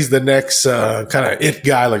people say he's the next kind of it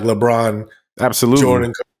guy like LeBron. Absolutely.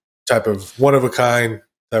 Jordan type of one-of-a-kind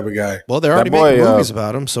type of guy. Well, they're already making movies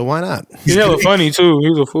about him, so why not? He's hella funny, too.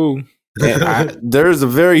 He's a fool. There's a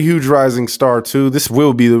very huge rising star, too. This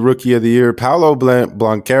will be the rookie of the year. Paolo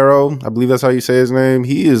Banchero. I believe that's how you say his name.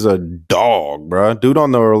 He is a dog, bro. Dude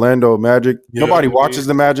on the Orlando Magic. Yeah, nobody watches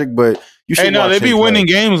the Magic, but you should they be winning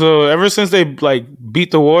games, though. Ever since they,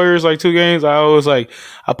 beat the Warriors, 2 games, I always, I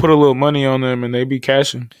put a little money on them, and they be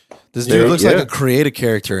cashing. This dude looks like a creative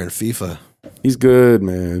character in FIFA. He's good,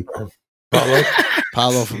 man.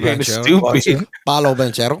 Paolo from Banchero. Stupid. Paolo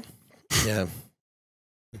Banchero. Yeah.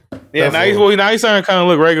 Yeah, now he's starting to kind of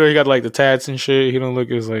look regular. He got like the tats and shit. He don't look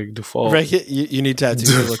as like default. You need tattoos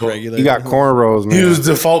to look regular. He got cornrows, man. He was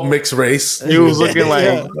default mixed race. He was looking like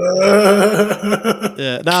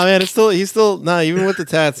yeah. No, man, he's still even with the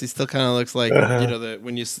tats, he still kind of looks like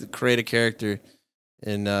when you create a character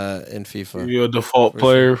in FIFA. You're a default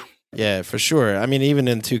player. Sure. Yeah, for sure. I mean, even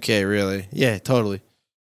in 2K, really. Yeah, totally.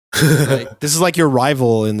 This is like your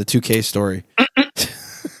rival in the 2K story.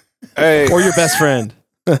 Hey, or your best friend.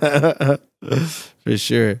 For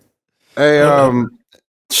sure. Hey,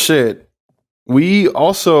 shit. We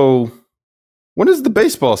also. When does the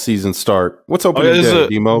baseball season start? What's opening day,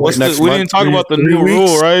 Demo? We didn't talk about the new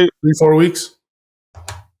rule, right? 3-4 weeks.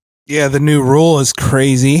 Yeah, the new rule is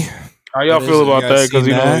crazy. How y'all feel about that? Because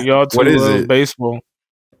y'all two love baseball.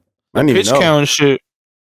 I need pitch count shit.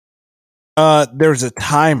 There's a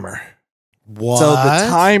timer. What? So the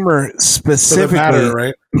timer specifically, batter,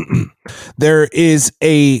 right? There is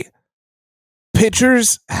a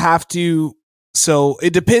pitchers have to. So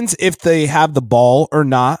it depends if they have the ball or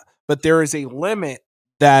not, but there is a limit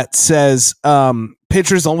that says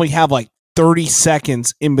pitchers only have like 30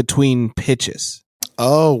 seconds in between pitches.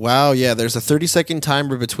 Oh wow, yeah. There's a 30-second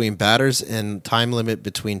timer between batters and time limit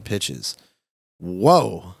between pitches.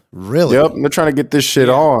 Whoa. Really? Yep, they're trying to get this shit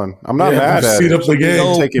on. I'm not mad at it. Up the game.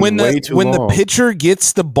 So when the pitcher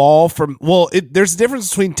gets the ball from there's a difference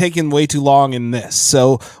between taking way too long and this.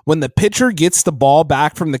 So when the pitcher gets the ball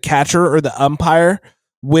back from the catcher or the umpire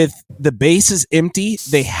with the bases empty,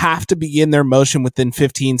 they have to begin their motion within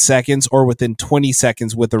 15 seconds or within 20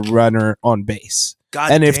 seconds with a runner on base.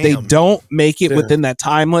 If they don't make it within that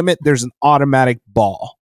time limit, there's an automatic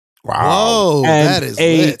ball. Wow. Whoa, And that is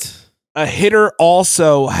lit. A hitter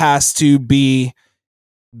also has to be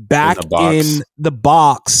back in the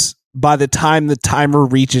box by the time the timer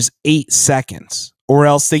reaches 8 seconds, or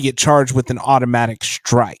else they get charged with an automatic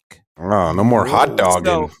strike. Oh, no more hot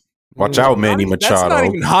dogging. Watch out, Manny Machado. That's not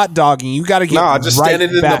even hot dogging. You got to get just right standing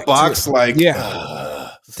in the box like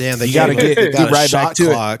damn. You got to get right back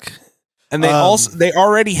to it. And they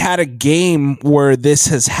already had a game where this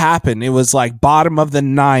has happened. It was like bottom of the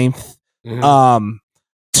ninth.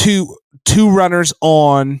 Two runners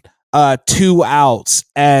on, 2 outs,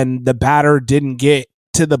 and the batter didn't get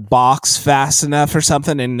to the box fast enough or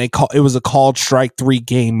something, and it was a called strike 3,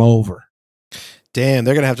 game over. Damn,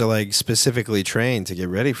 they're gonna have to like specifically train to get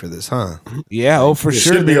ready for this, huh? Yeah, for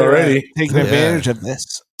sure. Should be already taking advantage of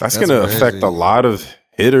this. That's going to affect a lot of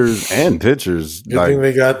hitters and pitchers. Good thing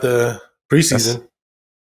they got the preseason.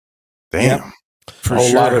 Damn, for a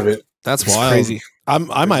whole lot of it. That's wild. Crazy.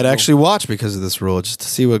 I might actually watch because of this rule just to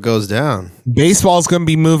see what goes down. Baseball's going to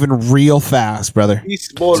be moving real fast, brother. It's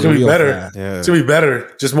going to be better. Yeah. It's going to be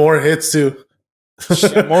better. Just more hits too.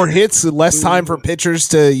 More hits, less time for pitchers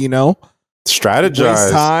to, strategize,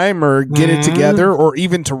 waste time or get it together, or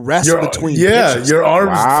even to rest between. Yeah, pitches. your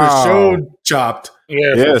arms for sure chopped.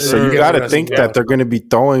 Yeah, so you got to think that they're going to be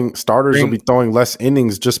throwing. Starters will be throwing less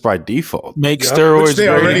innings just by default. Make steroids. They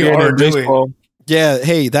already are doing. Baseball. Yeah,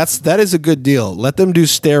 hey, that is a good deal. Let them do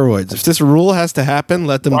steroids. If this rule has to happen,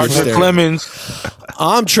 let them do steroids. Clemens.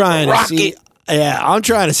 I'm trying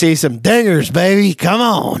to see some dingers, baby. Come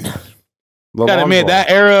on. Gotta admit, that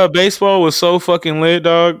era of baseball was so fucking lit,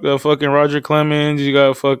 dog. Fucking Roger Clemens, you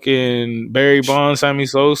got fucking Barry Bonds, Sammy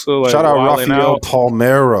Sosa. Like, shout out Rafael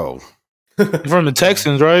Palmeiro from the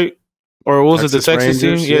Texans, right? Or was it the Texas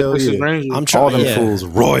team? Yeah, Texas Rangers. I'm trying. All them fools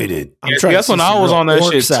roided. That's when I was on that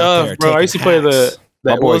shit tough, bro. I used to play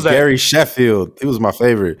my boy Gary Sheffield. He was my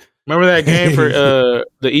favorite. Remember that game for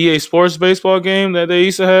the EA Sports baseball game that they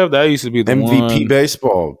used to have? That used to be the MVP one.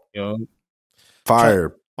 baseball.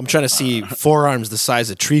 Fire. I'm trying to see forearms the size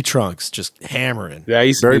of tree trunks just hammering.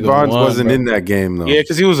 Yeah, Barry Bonds wasn't in that game though. Yeah,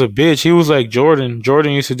 because he was a bitch. He was like Jordan.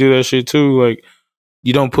 Jordan used to do that shit too. Like,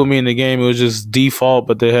 you don't put me in the game. It was just default,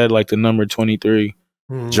 but they had like the number 23.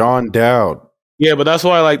 John Dowd. Yeah, but that's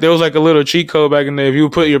why like there was like a little cheat code back in there. If you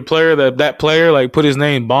put your player that player like put his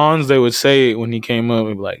name Bonds, they would say it when he came up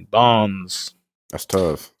and be like Bonds. That's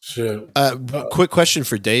tough. Shit. Quick question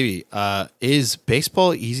for Davey. Is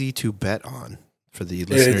baseball easy to bet on for the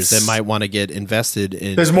listeners that might want to get invested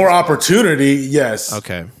in? There's more opportunity, yes.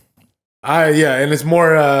 Okay. And it's more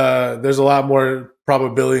there's a lot more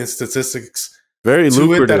probability and statistics very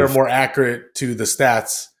lucrative that are more accurate to the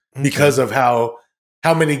stats because of how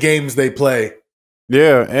many games they play.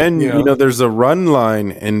 Yeah, and there's a run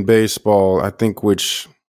line in baseball, I think, which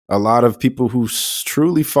a lot of people who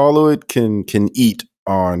truly follow it can eat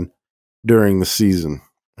on during the season.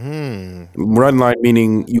 Run line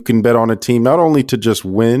meaning you can bet on a team not only to just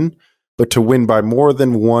win, but to win by more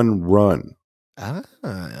than one run.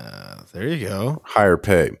 There you go. Higher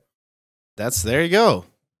pay. There you go.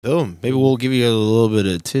 Boom. Maybe we'll give you a little bit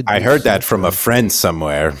of tidbits. I heard that from a friend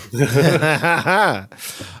somewhere.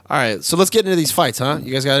 All right, so let's get into these fights, huh?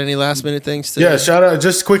 You guys got any last minute things? Yeah,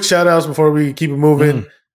 just quick shout outs before we keep it moving.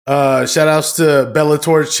 Shout outs to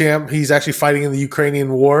Bellator's champ. He's actually fighting in the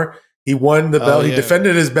Ukrainian war. He won the belt. He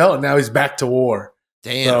defended his belt, and now he's back to war.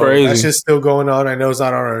 Damn, so crazy. That's just still going on. I know it's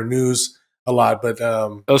not on our news a lot, but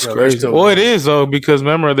that's crazy. Well, it is though, because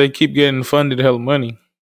remember they keep getting funded hell money.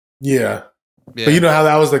 Yeah. But you know how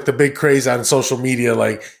that was like the big craze on social media,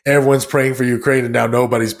 like everyone's praying for Ukraine, and now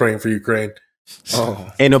nobody's praying for Ukraine.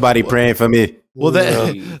 Ain't nobody praying for me. Well,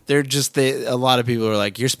 they're just a lot of people are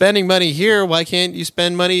like, you're spending money here. Why can't you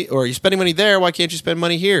spend money? Or you're spending money there. Why can't you spend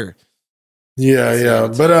money here? Yeah.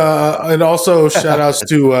 But and also shout outs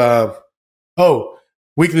to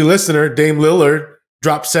weekly listener Dame Lillard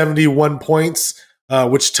dropped 71 points,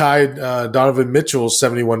 which tied Donovan Mitchell's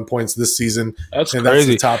 71 points this season. That's and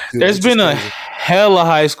crazy. That's the top two, There's been a hella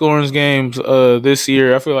high scoring games this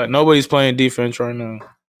year. I feel like nobody's playing defense right now.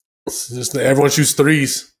 It's just everyone shoots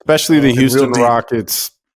threes, especially the Houston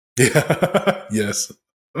Rockets. Yeah, yes,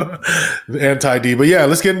 anti-D. But yeah,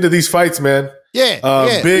 let's get into these fights, man.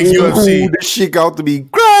 Yeah, big UFC. This shit got to be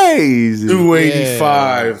crazy.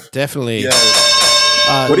 285, yeah, definitely.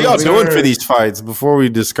 Yes. What are y'all doing for these fights before we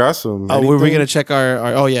discuss them? Were we gonna check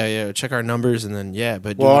our check our numbers and then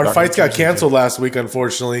but our fights got canceled last week,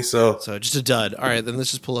 unfortunately. So just a dud. All right, then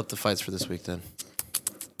let's just pull up the fights for this week then.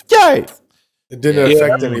 Yay! It didn't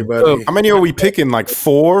affect anybody. How many are we picking? Like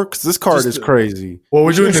 4? Because this card is crazy. Well,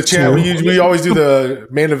 we're doing the champ. We always do the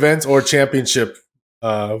main events or championship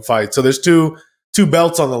fight. So there's two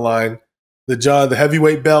belts on the line. The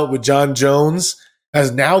heavyweight belt with John Jones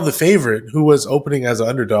as now the favorite, who was opening as an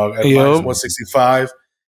underdog at minus 165,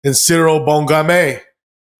 and Cyril Bongame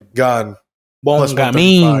gone.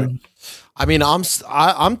 Bongame. I mean,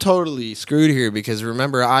 I'm totally screwed here because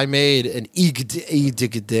remember I made an edict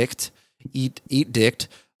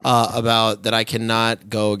about that I cannot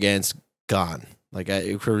go against Gon. Like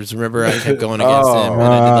I remember I kept going against him. And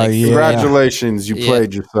I did congratulations, you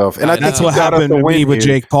played yourself, and I think that's what happened to me with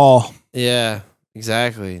Jake Paul. Yeah,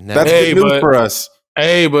 exactly. That's good news for us.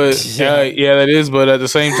 Hey, but that is. But at the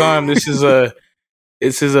same time, this is a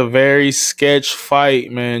very sketch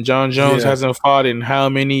fight, man. John Jones hasn't fought in how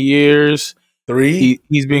many years? 3.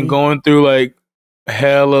 He's been going through like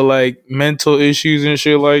hella like mental issues and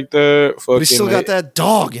shit like that. But he still got that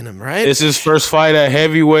dog in him, right? It's his first fight at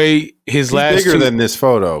heavyweight. He's bigger than this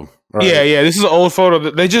photo. Right? Yeah. This is an old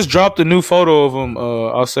photo. They just dropped a new photo of him.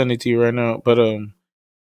 I'll send it to you right now. But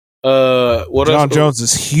John Jones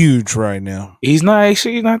is huge right now. He's not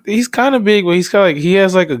actually not. He's kind of big, but he's kind of like he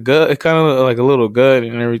has like a gut, kind of like a little gut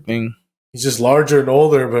and everything. He's just larger and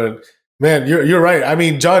older, but man, you're right. I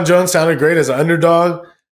mean, John Jones sounded great as an underdog,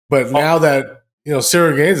 but now that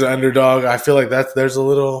Cyril Gaines an underdog, I feel like there's a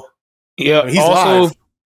little. Yeah, he's also live.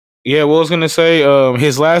 Yeah, what I was gonna say,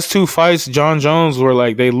 his last 2 fights, John Jones were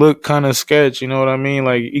like they look kind of sketch. You know what I mean?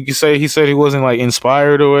 Like you could say he said he wasn't like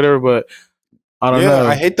inspired or whatever, but. I don't know.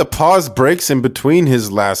 I hate the pause breaks in between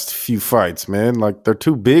his last few fights, man. Like they're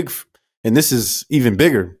too big, and this is even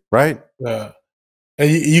bigger, right? Yeah. And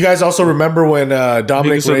you guys also remember when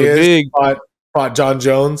Dominic Reyes fought John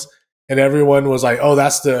Jones, and everyone was like, "Oh,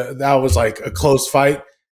 that was like a close fight."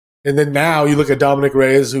 And then now you look at Dominic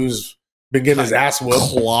Reyes, who's been getting his ass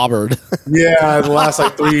whooped, clobbered. Yeah, in the last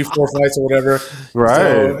like 3-4 fights or whatever, right?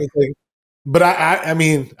 So it's like, but I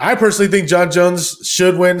mean, I personally think John Jones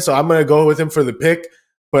should win, so I'm going to go with him for the pick.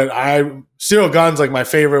 But Cyril Gane's like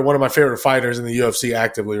one of my favorite fighters in the UFC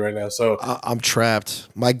actively right now. So I'm trapped.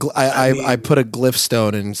 I put a glyph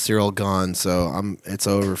stone in Cyril Gane, so it's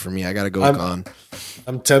over for me. I got to go with Gane.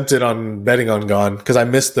 I'm tempted on betting on Gane because I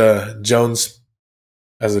missed the Jones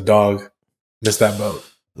as a dog. Missed that boat.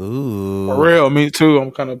 Ooh, for real, me too. I'm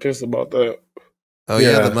kind of pissed about that. Oh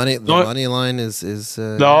yeah, the money line is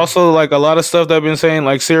also like a lot of stuff that I've been saying.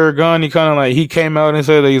 Like Cyril Gane, he came out and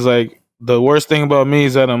said that he's like, the worst thing about me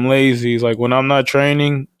is that I'm lazy. He's like, when I'm not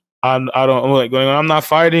training, when I'm not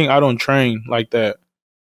fighting, I don't train like that.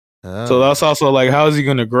 Oh. So that's also like, how is he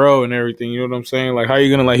gonna grow and everything? You know what I'm saying? Like, how are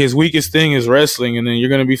you gonna his weakest thing is wrestling, and then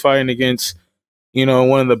you're gonna be fighting against,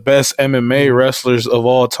 one of the best MMA wrestlers of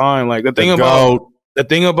all time. Like the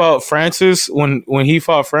thing about Francis when he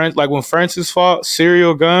fought when Francis fought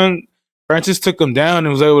Cyril Gane, Francis took him down and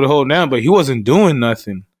was able to hold down, but he wasn't doing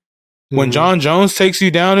nothing. When John Jones takes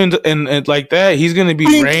you down and like that, he's gonna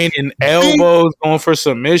be raining elbows, going for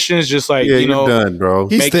submissions, just like you're done, bro.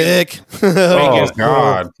 He's thick. Oh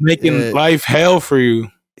God, making life hell for you.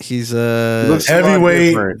 He's looks a lot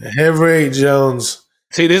heavyweight different. Jones.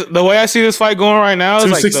 See, the way I see this fight going right now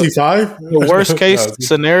is like 265. the worst case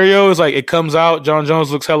scenario is like it comes out, John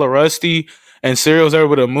Jones looks hella rusty, and Cyril's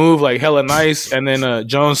able to move like hella nice, and then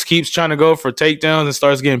Jones keeps trying to go for takedowns and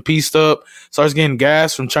starts getting pieced up, starts getting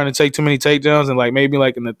gassed from trying to take too many takedowns, and like maybe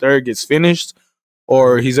like in the third gets finished,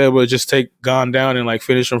 or he's able to just take Gon down and like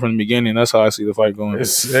finish him from the beginning. That's how I see the fight going.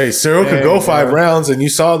 Hey, Cyril could go 5 rounds, and you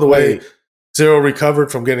saw the way Cyril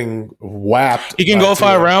recovered from getting whapped. He can go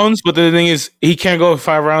 5 rounds, but the thing is, he can't go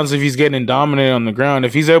 5 rounds if he's getting dominated on the ground.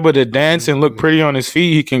 If he's able to dance and look pretty on his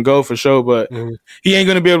feet, he can go for sure. But he ain't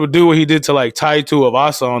gonna be able to do what he did to like Tai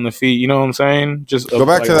Tuivasa on the feet. You know what I'm saying? Just go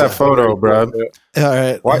back to that photo, bro. all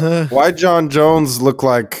right. Why John Jones look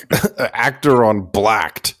like an actor on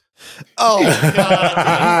Blacked? Oh,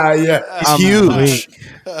 God. Yeah, he's huge.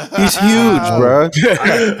 He's huge, bro.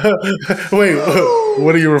 Wait,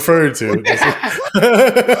 what are you referring to?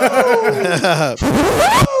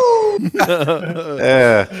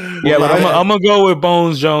 Yeah, but I'm gonna go with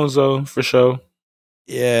Bones Jones though for sure.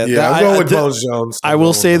 Yeah, I'm going with Bones Jones. I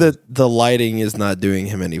will say that the lighting is not doing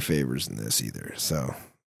him any favors in this either. So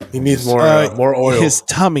he needs more oil. His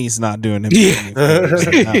tummy's not doing him.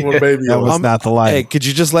 More baby That oil. was not the light. Hey, could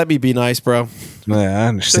you just let me be nice, bro? Yeah, I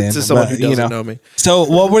understand. To someone who But, doesn't know me. So,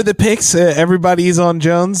 what were the picks? Everybody's on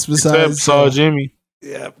Jones Except besides Saw Jimmy.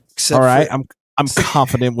 Yeah. All right, I'm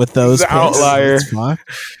confident with those. The picks. outlier. It's fine.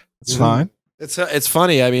 It's fine. It's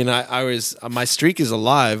funny. I mean, I was my streak is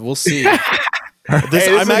alive. We'll see. This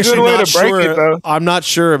is a good way to break it, though. I'm not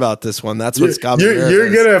sure about this one. That's what's got me.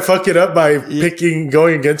 You're gonna fuck it up by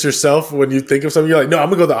going against yourself when you think of something. You're like, no, I'm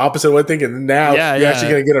gonna go the opposite one thing, and now you're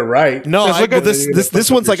actually gonna get it right. No,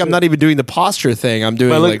 this one's like I'm not even doing the posture thing. I'm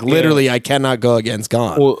doing like literally. I cannot go against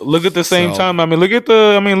Gon. Well, look at the same time. Look at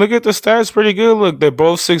the stats. Pretty good. Look, they're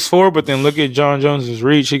both 6'4", but then look at John Jones's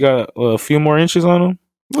reach. He got a few more inches on him.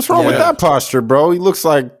 What's wrong with that posture, bro? He looks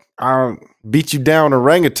like beat you down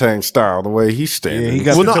orangutan style the way he's standing. Yeah, he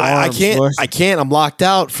got I can't. I can't. I'm locked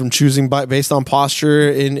out from choosing based on posture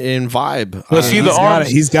in vibe. Let's see the arms.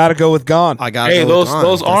 He's got to go with Gon. I got. Hey,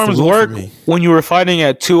 those arms work when you were fighting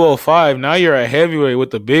at 205. Now you're at heavyweight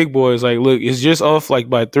with the big boys. Like, look, it's just off like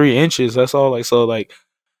by 3 inches. That's all. Like, so like,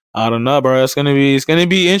 I don't know, bro. It's gonna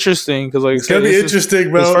be interesting because like it's gonna be interesting,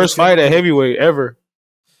 bro. His first fight at heavyweight ever.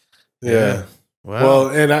 Yeah. Wow. Well,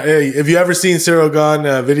 and hey, have you ever seen Cyril Gon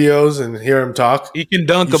videos and hear him talk? He can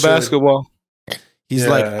dunk a basketball. He's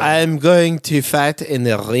like, I'm going to fight in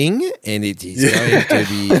the ring, and it is going to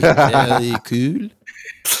be very cool.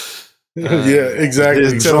 Yeah, exactly.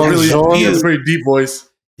 He has a pretty deep voice.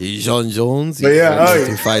 John Jones. But going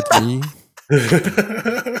to fight me.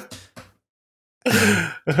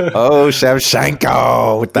 Oh,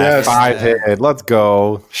 Shevchenko with that 5 head. Let's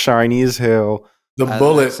go. Shiny as hell. The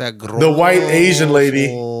bullet. The white Asian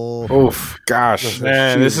lady. Oof, gosh.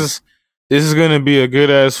 Man, this is gonna be a good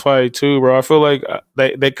ass fight too, bro. I feel like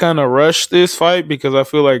they kind of rushed this fight because I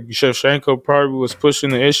feel like Shevchenko probably was pushing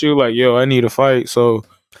the issue, like, yo, I need a fight. So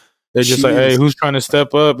they're just like, hey, who's trying to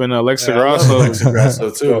step up? And Alexa Grasso. Alexa Grasso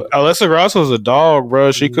too. Alexa Grasso's a dog,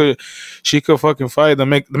 bro. She could fucking fight. The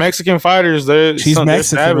Mexican fighters, she's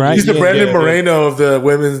Mexican, right? She's the Brandon Moreno of the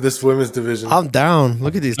women's division. I'm down.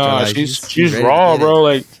 Look at these guys. She's raw, bro.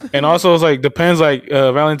 Like, and also it's like depends. Like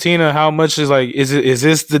Valentina, how much is like is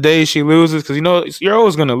this the day she loses? Because you're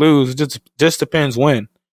always gonna lose. It just depends when.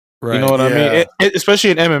 Right. You know what I mean?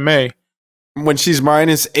 Especially in MMA. When she's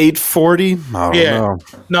minus 840, I don't know.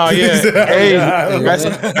 No, yeah. Hey,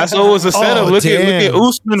 that's always a setup. Look at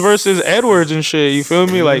Usman versus Edwards and shit. You feel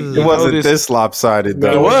me? Like, it wasn't this lopsided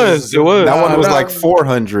though. It was. That one was like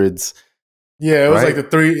 400s. Yeah, it was like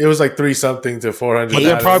it was like 3 something to 400. But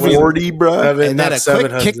they're probably 40, bro. And then a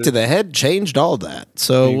quick kick to the head changed all that.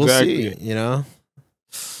 So we'll see. You know.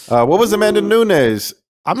 What was Amanda Nunes?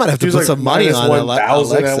 I might have to put some money on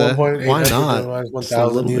 1,000 at one point. Why not?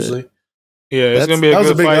 1,000 usually. Yeah, it's gonna be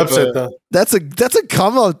a big fight, upset though. That's a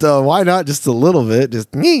come up though. Why not just a little bit?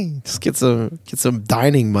 Just get some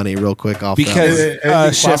dining money real quick off because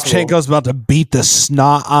Shevchenko's about to beat the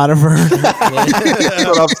snot out of her. That's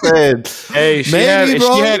what I'm saying. Hey, she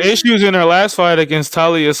had issues in her last fight against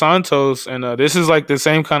Talia Santos, and this is like the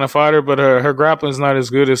same kind of fighter, but her grappling's not as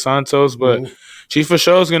good as Santos, but. She for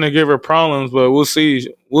sure is going to give her problems, but we'll see.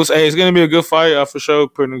 Hey, it's going to be a good fight. I for sure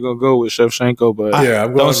going to go with Shevchenko, but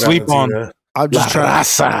don't sleep on her. I'm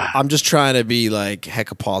just trying to be like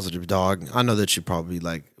hecka positive, dog. I know that you probably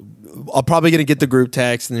like. I'm probably gonna get the group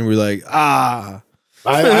text, and then we're like,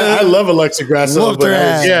 I love Alexa Grasso. Whooped her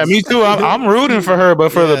ass. Yeah, me too. I'm rooting for her,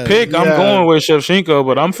 but for the pick, I'm going with Shevchenko.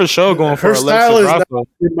 But I'm for sure going for her style Alexa is not, Grasso.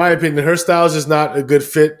 in my opinion, her style is just not a good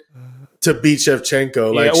fit to beat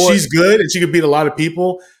Shevchenko. Like she's good and she could beat a lot of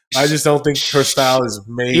people. I just don't think her style is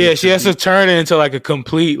made. Yeah, she has to turn it into like a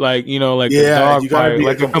complete, like, you know, like a dog fight,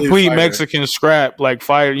 like a complete fighter. Mexican scrap, like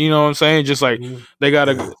fighter. You know what I'm saying? Just like they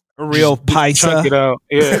gotta A real chunk it paisa. out.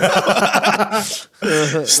 Yeah,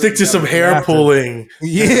 Stick to some hair pulling.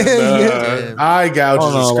 Yeah. Eye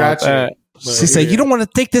gouges and scratching. She said, "You don't want to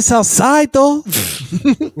take this outside, though.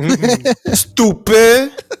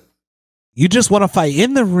 Stupid. You just want to fight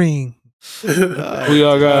in the ring." we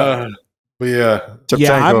all got. But yeah,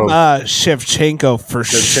 Yeah, I'm Shevchenko for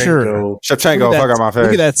sure. Shevchenko, fuck out my face.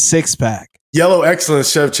 Look at that six pack. Yellow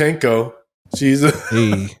excellence, Shevchenko. She's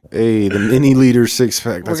hey, the mini leader six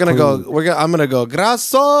pack. I'm gonna go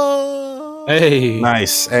Grasso. Hey,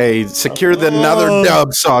 nice. Hey, secure the another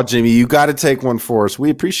dub, Saw Jimmy. You got to take one for us. We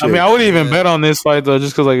appreciate. I mean, I wouldn't even bet on this fight though,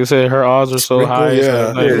 just because, like I said, her odds are so high.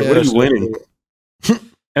 Yeah. So, what are you winning?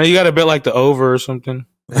 And you got to bet like the over or something.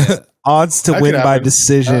 Odds to That win could by happen.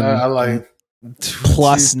 decision I like.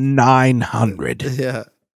 plus 900. Yeah.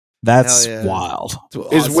 That's Hell yeah. wild.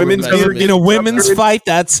 Is women's ever In a women's fight,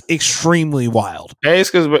 that's extremely wild. Hey, it's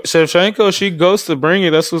because Shevchenko, she goes to bring it.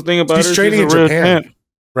 That's the thing about She's her. training in She's a real Japan champ.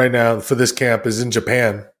 right now for this camp. Is in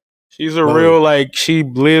Japan. She's a real, like, she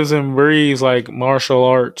lives and breathes like martial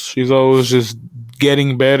arts. She's always just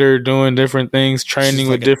getting better, doing different things, training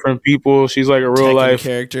with different people. She's like a real life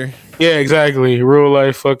character. Yeah, exactly. Real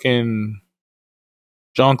life fucking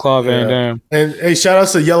Jean-Claude Van Damme. And hey, shout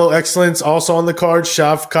outs to Yellow Excellence also on the card.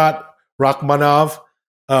 Shavkat Rakhmonov,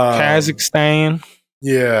 Kazakhstan.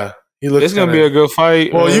 Yeah, he looks. It's gonna be a good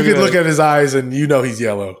fight. Well, you can look at his eyes and you know he's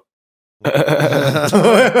yellow.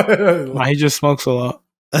 He just smokes a lot.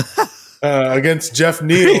 Against Jeff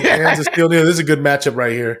Neal, hands of Steel Neal. This is a good matchup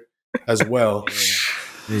right here as well.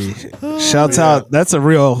 Shouts out. That's a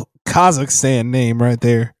real Kazakhstan name right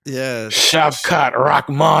there. Yeah. Shavkat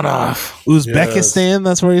Rakhmonov. Uzbekistan,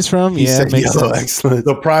 that's where he's from? He Yeah, said it makes yellow sense. excellence.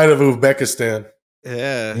 The pride of Uzbekistan.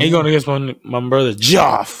 Yeah. He going against my brother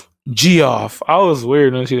Geoff. Geoff. I was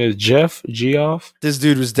weird when I see that. Jeff Geoff. This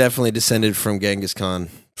dude was definitely descended from Genghis Khan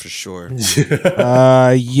for sure.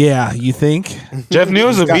 Yeah, you think? Jeff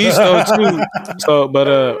Neal's a beast though too. So, but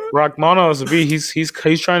Rakhmonov is a beast. He's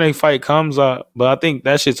trying to fight Kamzat, but I think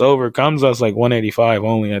that shit's over. Kamzat's like 185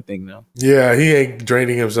 only. I think now. Yeah, he ain't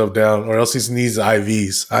draining himself down, or else he needs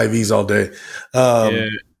IVs all day. Yeah.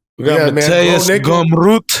 We got Mateus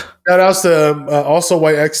Gomrut. Shout outs to also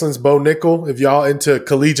White Excellence Bo Nickel. If y'all into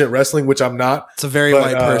collegiate wrestling, which I'm not, It's a very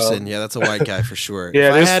white person. Yeah, that's a white guy for sure. Yeah,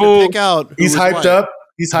 if I this had fool- to pick out, who he's was hyped white, up.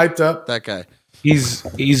 He's hyped up. That guy. He's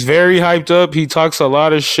very hyped up. He talks a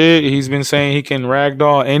lot of shit. He's been saying he can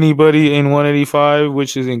ragdoll anybody in 185,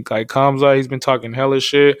 which is in like Kamzat. He's been talking hella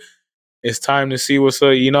shit. It's time to see what's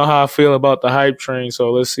up. You know how I feel about the hype train,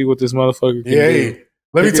 so let's see what this motherfucker can do.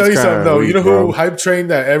 Let me tell you something though. You know who bro. hype train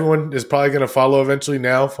that everyone is probably going to follow eventually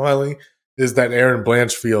now? Finally, is that Erin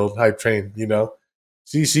Blanchfield hype train? You know,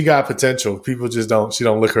 she got potential. People just don't. She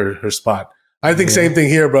don't look her spot. I think same thing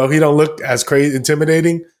here, bro. He don't look as crazy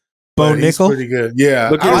intimidating. Bo but he's Nickel? pretty good. Yeah,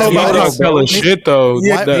 Look I at don't him. know He about talks hella shit though.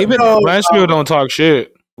 Yeah, Blanchfield don't talk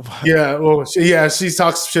shit. Yeah, well, she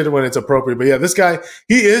talks shit when it's appropriate. But yeah, this guy,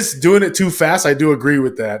 he is doing it too fast. I do agree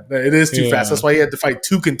with that. It is too fast. That's why he had to fight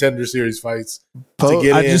 2 Contender Series fights to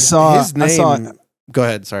get I in. just saw. His name. I saw. Go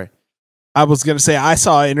ahead. Sorry. I was gonna say I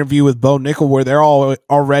saw an interview with Bo Nickel where they're all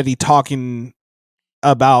already talking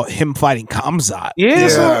about him fighting Kamzat. Yeah.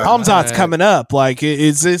 Kamzat's coming up. Like,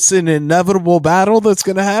 is this an inevitable battle that's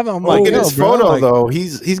gonna happen? I'm like, Look at no, his bro. photo Like, though.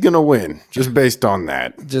 He's gonna win just based on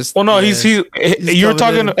that. Just Well, no, yeah. he's you're coming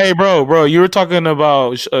talking. in. Hey, bro, you were talking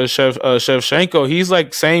about Shevchenko. He's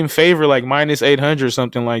like same favor, like minus 800 or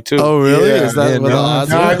something like too. Oh, really? Yeah. Is that Yeah, what the no. odds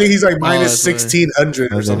No, are? I think he's like minus that's right.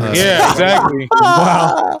 1,600 or something. Yeah, exactly.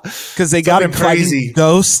 wow, because they got him Something crazy. fighting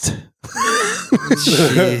Ghost.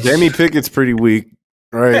 Jamie Pickett's pretty weak,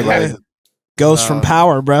 right? Like Ghost from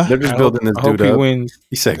Power, bro. they're just building this I hope dude he up. wins.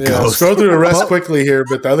 He said Yeah, ghost. scroll through the rest quickly here,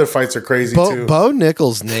 but the other fights are crazy too. Bo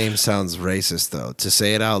Nickel's name sounds racist, though. To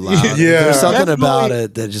say it out loud, Yeah. there's something Definitely. about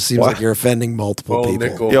it that just seems What? like you're offending multiple Bo people.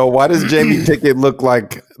 Nickel. Yo, why does Jamie Pickett look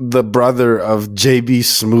like the brother of JB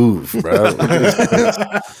Smoove, bro? Look at his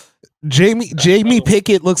face. Jamie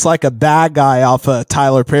Pickett looks like a bad guy off a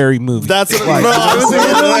Tyler Perry movie. That's what Like, bro, I was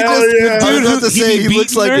literally just yeah. I was about to say he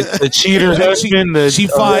looks like The cheater husband. she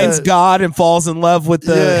finds God and falls in love with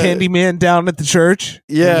the Yeah. handyman down at the church.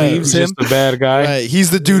 Yeah, And leaves just him. the bad guy. right. He's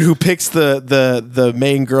the dude who picks the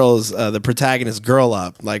main girl's the protagonist girl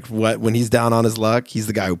up. Like when he's down on his luck, he's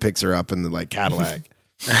the guy who picks her up in the like Cadillac.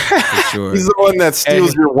 For sure. He's the one that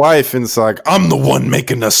steals your wife and it's like, I'm the one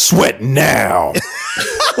making us sweat now.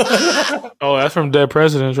 Oh, that's from Dead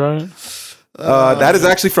Presidents, right? That is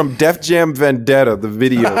actually from Def Jam Vendetta, the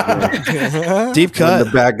video. Man. Deep When cut.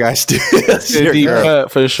 the bad guy steals your Deep girl.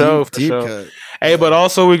 cut for sure. For Deep sure. cut. Hey, but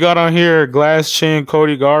also we got on here Glass Chin,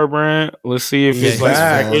 Cody Garbrandt. Let's see if it's he's like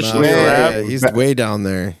back. officially Man. a wrap. Yeah, he's way down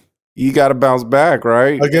there. You got to bounce back,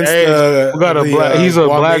 right? Against Hey, we got a the, black. He's a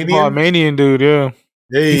black Guamanian? Balmanian dude. Yeah.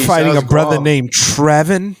 Hey, He's fighting a sounds brother Guam. named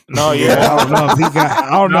Trevin. No, I yeah. don't know if he got. I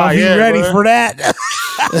don't know Nah, if he's yeah, ready bro. for that.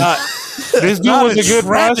 This dude Not was a good Trevin.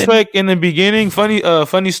 prospect in the beginning.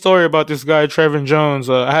 Funny story about this guy, Trevin Jones.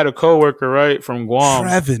 I had a coworker, right, from Guam.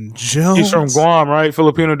 Trevin Jones. He's from Guam, right?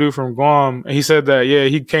 Filipino dude from Guam. And he said that, yeah,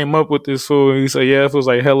 he came up with this fool. He said, yeah, it was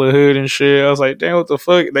like hella hood and shit. I was like, damn, what the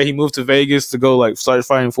fuck? That he moved to Vegas to go like start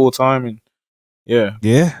fighting full time. And yeah,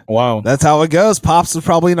 Yeah, wow. that's how it goes. Pops was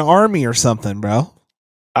probably in the army or something, bro.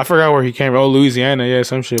 I forgot where he came from. Oh, Louisiana, yeah,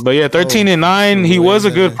 some shit. But yeah, 13-9. He was a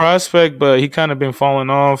good Louisiana. prospect, but he kind of been falling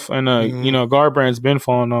off. And you know, Garbrandt's been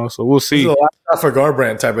falling off. So we'll This see. is a last for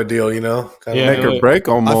Garbrandt type of deal, you know? Kinda Yeah. Make or break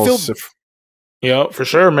almost. feel- Yeah, for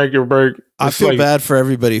sure. Make your break. I It's feel like- bad for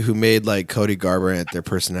everybody who made like Cody Garbrandt their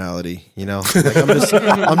personality. You know, like,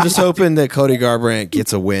 I'm just hoping that Cody Garbrandt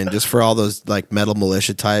gets a win, just for all those like metal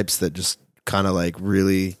militia types that just kind of like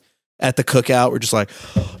really at the cookout. We're just like,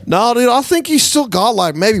 no, dude, I think he's still got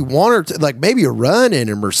like maybe one or two, like maybe a run in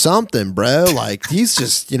him or something, bro. Like he's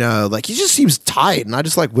just, you know, like he just seems tight, and I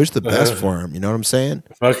just like wish the best for him. You know what I'm saying?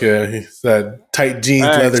 Fuck yeah. He's that tight jeans,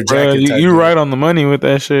 Thanks, leather bro. jacket. type You dude. right on the money with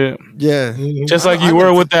that shit. Yeah, Just like you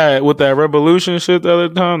were with that revolution shit the other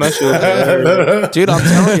time. That shit was hilarious. dude, I'm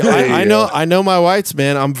telling you, I know my whites,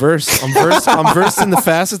 man. I'm versed in the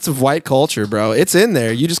facets of white culture, bro. It's in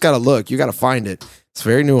there. You just gotta look. You gotta find it. It's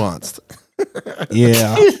very nuanced.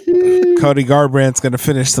 Yeah, Cody Garbrandt's gonna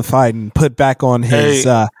finish the fight and put back on his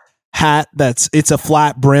hat. It's a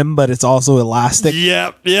flat brim, but it's also elastic.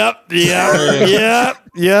 Yep. He's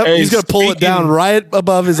Hey, gonna pull it down right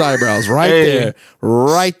above his eyebrows, right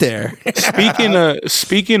there.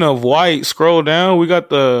 Speaking of white, scroll down. We got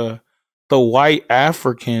the white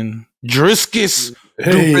African Driscus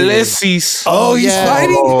Duplessis. Oh, he's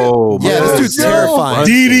fighting. Oh, Yeah, this dude's terrifying.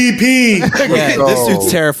 DDP. Yeah, this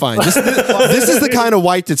dude's terrifying. This is the kind of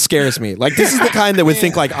white that scares me. Like this is the kind that would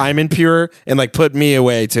think like I'm impure and like put me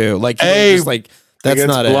away too. Like Hey, just like that's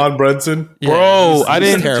Against not it. Blonde Brunson. Bro, he's I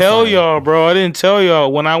didn't tell terrifying. y'all, bro. I didn't tell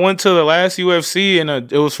y'all. When I went to the last UFC and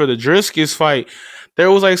it was for the Driscus fight,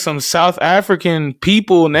 there was like some South African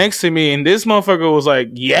people next to me, and this motherfucker was like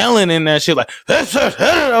yelling in that shit. Like,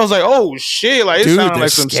 I was like, oh shit. Like, it Dude, sounded they're like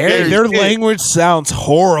some scary. scary Their shit. language sounds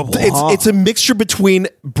horrible. It's a mixture between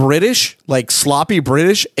British, like sloppy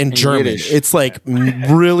British, and German. Yiddish. It's like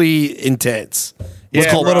really intense. It's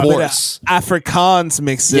Yeah, called a little bit of Boris. Afrikaans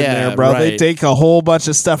mixed in Yeah, there, bro. They right. take a whole bunch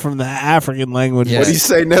of stuff from the African language. Yeah. What do you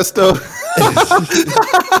say, Nesto?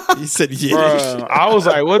 He said Yiddish. Bruh, I was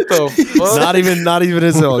like, what the fuck? Not even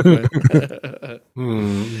as eloquent. It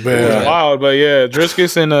was Man. wild, but yeah,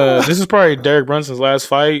 Driscus and this is probably Derek Brunson's last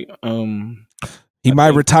fight. He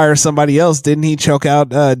might retire somebody else. Didn't he choke out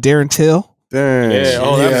Darren Till? Dang. Yeah,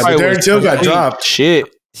 oh, Yeah, that fight Darren was Till got complete dropped.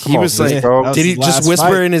 Shit. He was like, Yeah, that was did he his just last whisper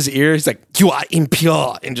fight. in his ear? He's like, "You are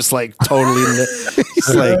impure," and just like totally.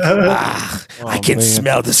 He's like, I can man.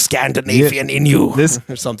 smell the Scandinavian in you, This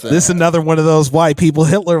or something. this another one of those white people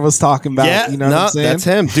Hitler was talking about. yeah, you know what I'm saying? that's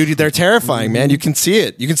him, dude. They're terrifying, man. You can see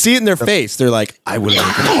it. You can see it in their face. They're like, "I will make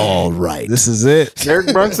it all right." This is it.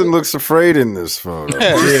 Derek Brunson looks afraid in this photo.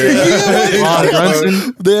 Lon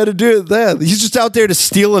Brunson. They had to do it. That he's just out there to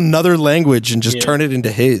steal another language and just turn it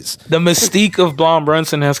into his. The mystique of Blonde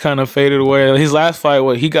Brunson has kind of faded away. His last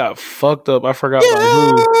fight, he got fucked up. I forgot by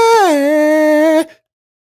who.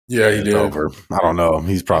 Yeah, he It's did. over. I don't know.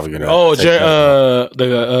 He's probably gonna. Oh, take that.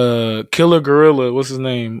 the Killer Gorilla. What's his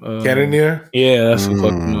name? Cannonier. Yeah, that's who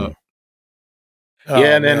fucked him up. Oh,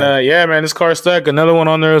 Yeah, and then man. man, this card stack. Another one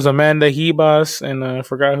on there is Amanda Hebas, and I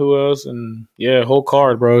forgot who else. And yeah, whole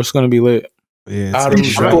card, bro. It's gonna be lit. Yeah, Adam it's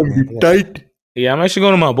Shine. tight. Yeah, I'm actually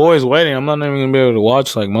going to my boy's wedding. I'm not even gonna be able to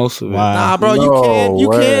watch like most of it. Wow. Nah, bro, you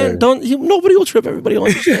can't. Nobody will trip. Everybody will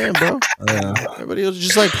understand, bro. Yeah. Everybody will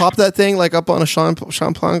just like pop that thing like up on a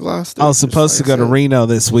champagne glass. I was supposed to go to Reno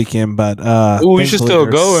this weekend, but we should still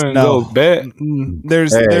go and go bet.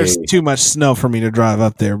 There's too much snow for me to drive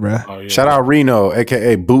up there, bro. Oh, yeah. Shout out Reno,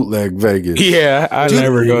 aka Bootleg Vegas. Yeah, I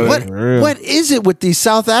never go there. What is it with these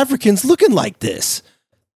South Africans looking like this?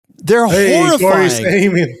 They're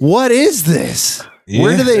horrifying. What is this? Yeah.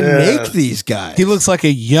 Where do they make these guys? He looks like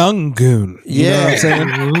a young goon. You know what I'm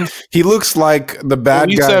saying? He looks like the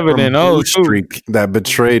bad guy from Blue Streak that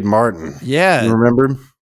betrayed Martin. Yeah. You remember?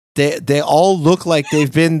 They all look like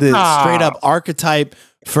they've been the straight up archetype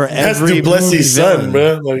for That's every Duplessis' son,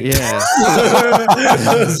 bro. Like, yeah.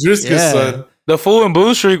 That's Driscoll's son. The fool in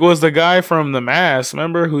Blue Streak was the guy from The Mask,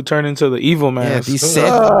 remember, who turned into the evil mask. These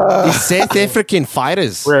South African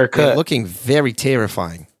fighters, Rare cut. they're looking very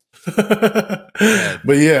terrifying. But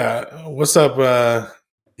yeah, what's up,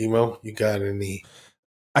 Emo? You got any?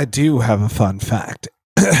 I do have a fun fact.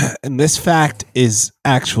 And this fact is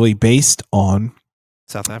actually based on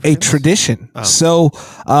South Africa, a tradition. Oh. So,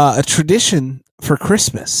 a tradition for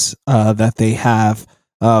Christmas that they have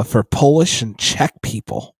for Polish and Czech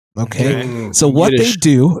people. Okay. So what they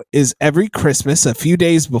do is every Christmas, a few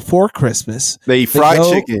days before Christmas, they fry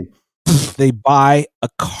chicken. They buy a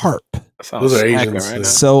carp. Those are Asians. Right now.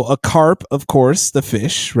 So a carp, of course, the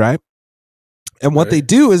fish, right? And what they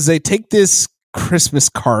do is they take this Christmas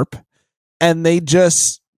carp and they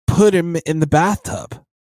just put him in the bathtub.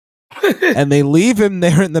 And they leave him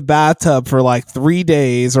there in the bathtub for like 3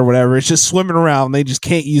 days or whatever. It's just swimming around. They just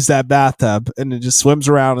can't use that bathtub. And it just swims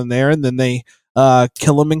around in there. And then they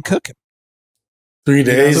kill him and cook him. 3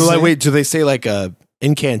 days. So like, wait, do they say like a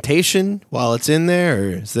incantation while it's in there,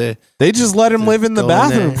 or is it? They just let him live in the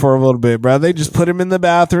bathroom for a little bit, bro. They just put him in the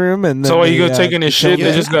bathroom, and then so while you go taking his shit,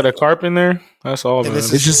 they just got a carp in there. That's all. Man.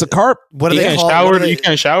 It's just a carp. What do you they can't call? shower? You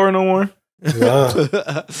can't shower no more. Wow.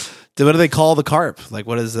 What do they call the carp? Like,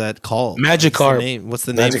 what is that called? Magic carp. What's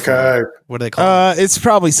the name? Magic carp. What do they call it? It's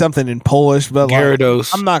probably something in Polish, but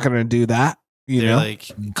Gyarados. I'm not going to do that. You They're know,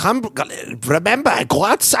 like, come, remember, go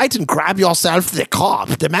outside and grab yourself the carp,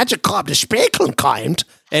 the magic carp, the speckle kind,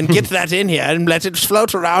 and get that in here and let it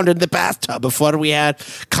float around in the bathtub before we had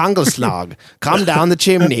Kangelslag. Come down the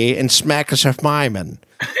chimney and smack us off Myman.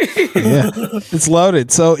 Yeah, it's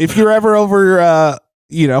loaded. So if you're ever over, a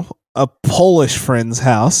Polish friend's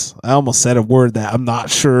house, I almost said a word that I'm not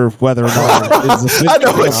sure whether or not it's I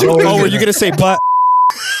know what you were you going to say, but.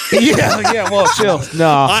 yeah. Well, chill.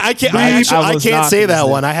 No, I can't. I can't say that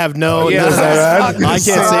one. I have no. Yeah, I can't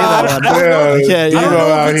say that one. I don't know if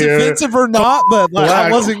it's here. offensive or not, but like,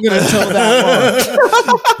 I wasn't going to tell that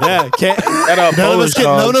one. Yeah,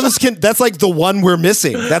 none of us can. That's like the one we're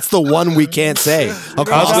missing. That's the one we can't say.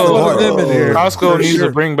 Costco needs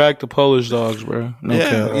to bring back the Polish dogs, bro. No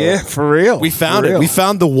cap. Yeah, for real. We found it. We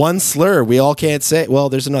found the one slur we all can't say. Well,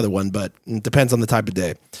 there's another one, but it depends on the type of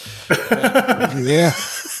day. Yeah.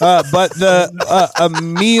 But a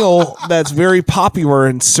meal that's very popular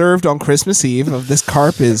and served on Christmas Eve of this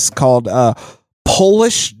carp is called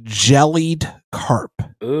Polish jellied carp.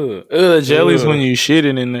 The jelly's when you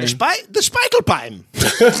shitting in there. The Speichelbein.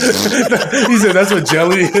 He said that's what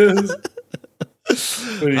jelly is.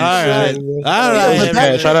 All right.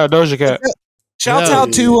 Shout out Doja Cat. Shouts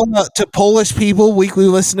out to Polish people, weekly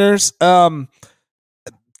listeners.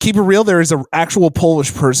 Keep it real. There is an actual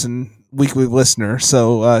Polish person, weekly listener.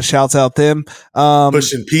 So shouts out them.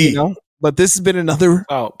 Pushing P. But this has been another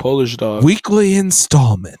Polish dog weekly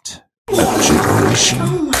installment. God,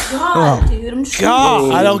 dude, I'm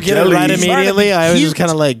God, I don't get it right immediately. I was just kind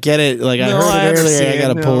of like get it. Like I heard it earlier. I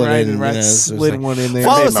got to pull it in. Right, slid one in there.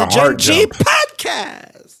 Follow us at Gen G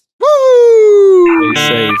Podcast. Woo!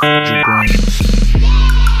 Stay safe.